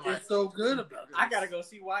dick. What is so good about it? I gotta go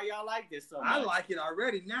see why y'all like this so much. I like it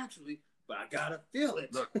already naturally, but I gotta feel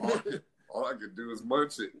it. Look, all I can do is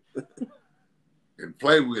munch it and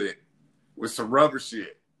play with it with some rubber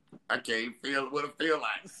shit. I can't feel what it feel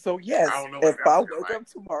like. So yes, if I wake up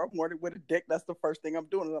tomorrow morning with a dick, that's the first thing I'm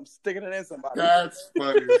doing, and I'm sticking it in somebody. That's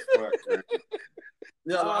funny as fuck, man.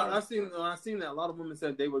 Yeah, I've seen that. A lot of women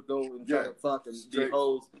said they would go and try to fuck and be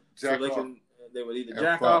hoes, so they would either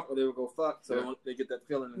jack off or they would go fuck, so they get that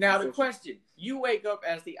feeling. Now the question: you wake up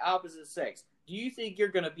as the opposite sex. Do you think you're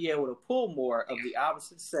going to be able to pull more of the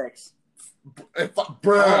opposite sex?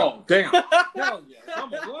 Bro, damn! Hell yeah!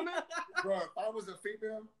 I'm a woman, bro. If I was a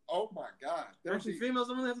female, oh my god! Actually, females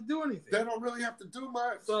don't really have to do anything. They don't really have to do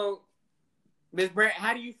much. So, Ms. Brandt,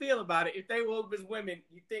 how do you feel about it? If they woke up as women,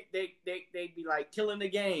 you think they'd be like killing the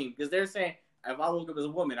game? Because they're saying, if I woke up as a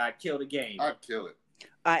woman, I'd kill the game. I'd kill it.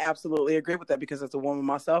 I absolutely agree with that because as a woman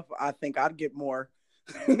myself, I think I'd get more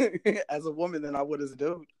as a woman than I would as a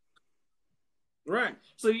dude. Right.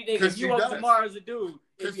 So you think if you want Tamara as a dude,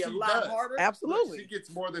 it'd be a lot harder? Absolutely. She gets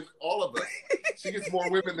more than all of us. She gets more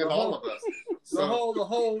women than all of us. So, the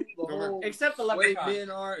whole except the way men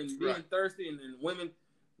are and being thirsty and women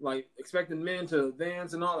like expecting men to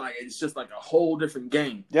advance and all, like it's just like a whole different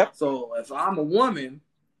game. Yep. So if I'm a woman,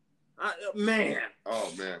 man.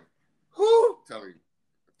 Oh man. Who? Tell me.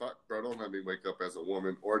 Bro, don't let me wake up as a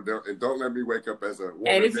woman, and don't let me wake up as a woman.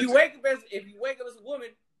 And if you wake up as a woman,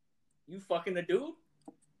 you fucking a dude.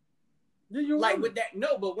 Like with that,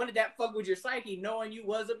 no, but when did that fuck with your psyche, knowing you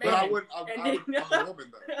was a man? But I'm a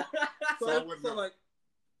woman though. So like,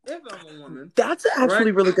 if I'm a woman, that's actually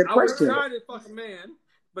a really good question. I would try to fuck a man,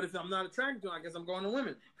 but if I'm not attracted to him, I guess I'm going to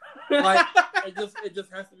women. Like it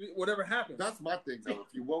just has to be whatever happens. That's my thing though.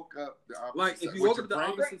 If you woke up the opposite like if you woke up the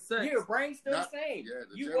opposite sex, your brain's still the same. Yeah,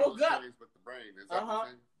 the you woke up, but the brain is that the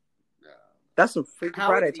same? Yeah. That's some Freaky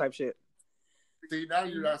Friday type shit. See, now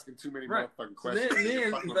you're asking too many motherfucking questions.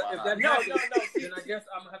 Then I guess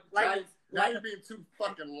I'm gonna have to now you're being too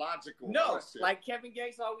fucking logical. No, like Kevin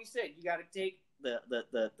Gates always said, you got to take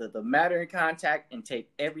the matter in contact and take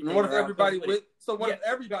everything. And what if everybody if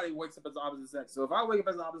everybody wakes up as the opposite sex? So if I wake up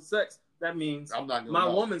as the opposite sex, that means my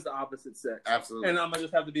woman's the opposite sex. Absolutely. And I'm gonna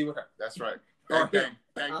just have to be with her. That's right. Bang, bang,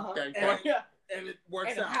 bang, bang, bang. And it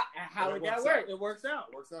works out. How would that work? It works out.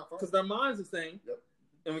 It works out because their minds are the same. Yep.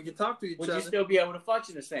 And we can talk to each other. Would you still be able to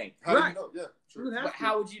function the same? How do you know? Yeah, sure. But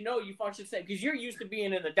how would you know you function the same? Because you're used to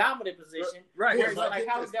being in the dominant position. Right. Like,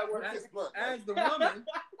 how does that work? As the woman,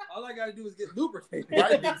 all I got to do is get lubricated.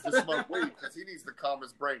 Mike needs to smoke weed because he needs to calm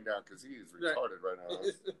his brain down because he is retarded right now.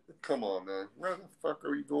 Come on, man. Where the fuck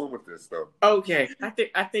are we going with this stuff? Okay. I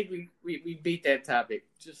think we beat that topic.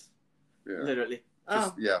 Just literally.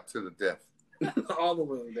 To the death. All the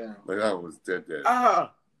way down. Like that was dead.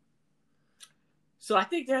 So I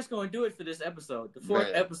think that's going to do it for this episode, the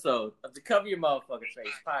fourth episode of the Cover Your Motherfucking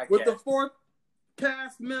Face podcast. With the fourth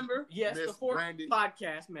cast member. Yes, Ms. the fourth Brandy,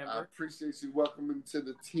 podcast member. I appreciate you welcoming to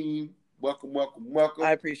the team. Welcome.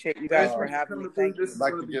 I appreciate you guys for having me. Thank you. I'd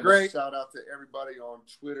like to give a shout out to everybody on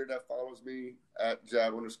Twitter that follows me at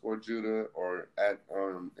Jab_Judah or at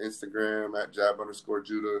Instagram at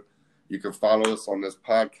Jab_Judah. You can follow us on this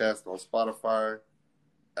podcast on Spotify,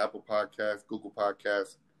 Apple Podcasts, Google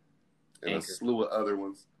Podcasts, and a slew of other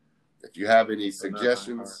ones. If you have any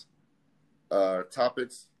suggestions,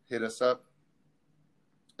 topics, hit us up.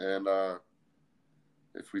 And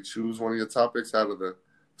if we choose one of your topics out of the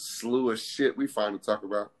slew of shit we find to talk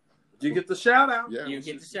about, you get the shout out. Yeah, you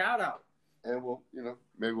get the shout out. And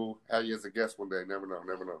maybe we'll have you as a guest one day. Never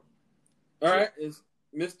know. All right, it's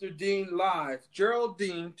Mr. Dean Live. Gerald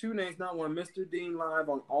Dean, 2 names, not one. Mr. Dean Live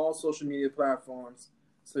on all social media platforms.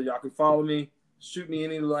 So y'all can follow me. Shoot me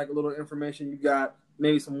any little information you got.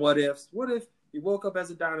 Maybe some what ifs. What if you woke up as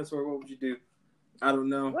a dinosaur? What would you do? I don't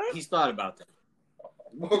know. What? He's thought about that.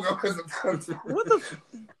 Woke up as a dinosaur. What the?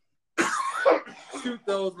 Shoot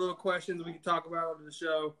those little questions we can talk about on the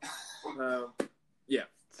show. Yeah.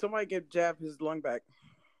 Somebody give Jab his lung back.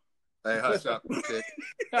 Hey, hush up, kid.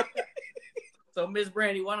 So, Ms.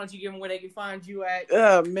 Brandy, why don't you give them where they can find you at?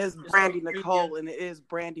 Ms. Brandy Nicole, and it is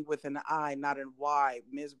Brandy with an I, not an Y.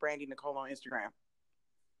 Ms. Brandy Nicole on Instagram.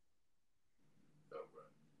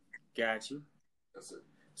 Got you. That's it.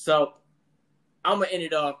 So, I'm going to end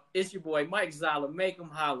it off. It's your boy, Mike Zolla. Make him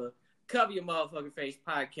holler. Cover Your Motherfucking Face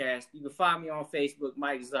podcast. You can find me on Facebook,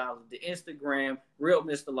 Mike Zolla. The Instagram, Real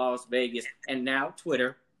Mr. Las Vegas. And now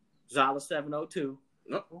Twitter, Zolla702.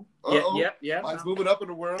 Yep. Mike's moving up in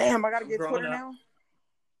the world. Damn, I gotta get Twitter now.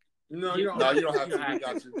 No, you don't. No, you don't have to. We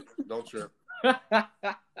got you. Don't trip.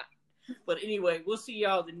 But anyway, we'll see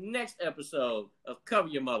y'all the next episode of Cover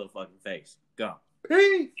Your Motherfucking Face. Go.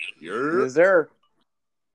 Peace. Yes, sir.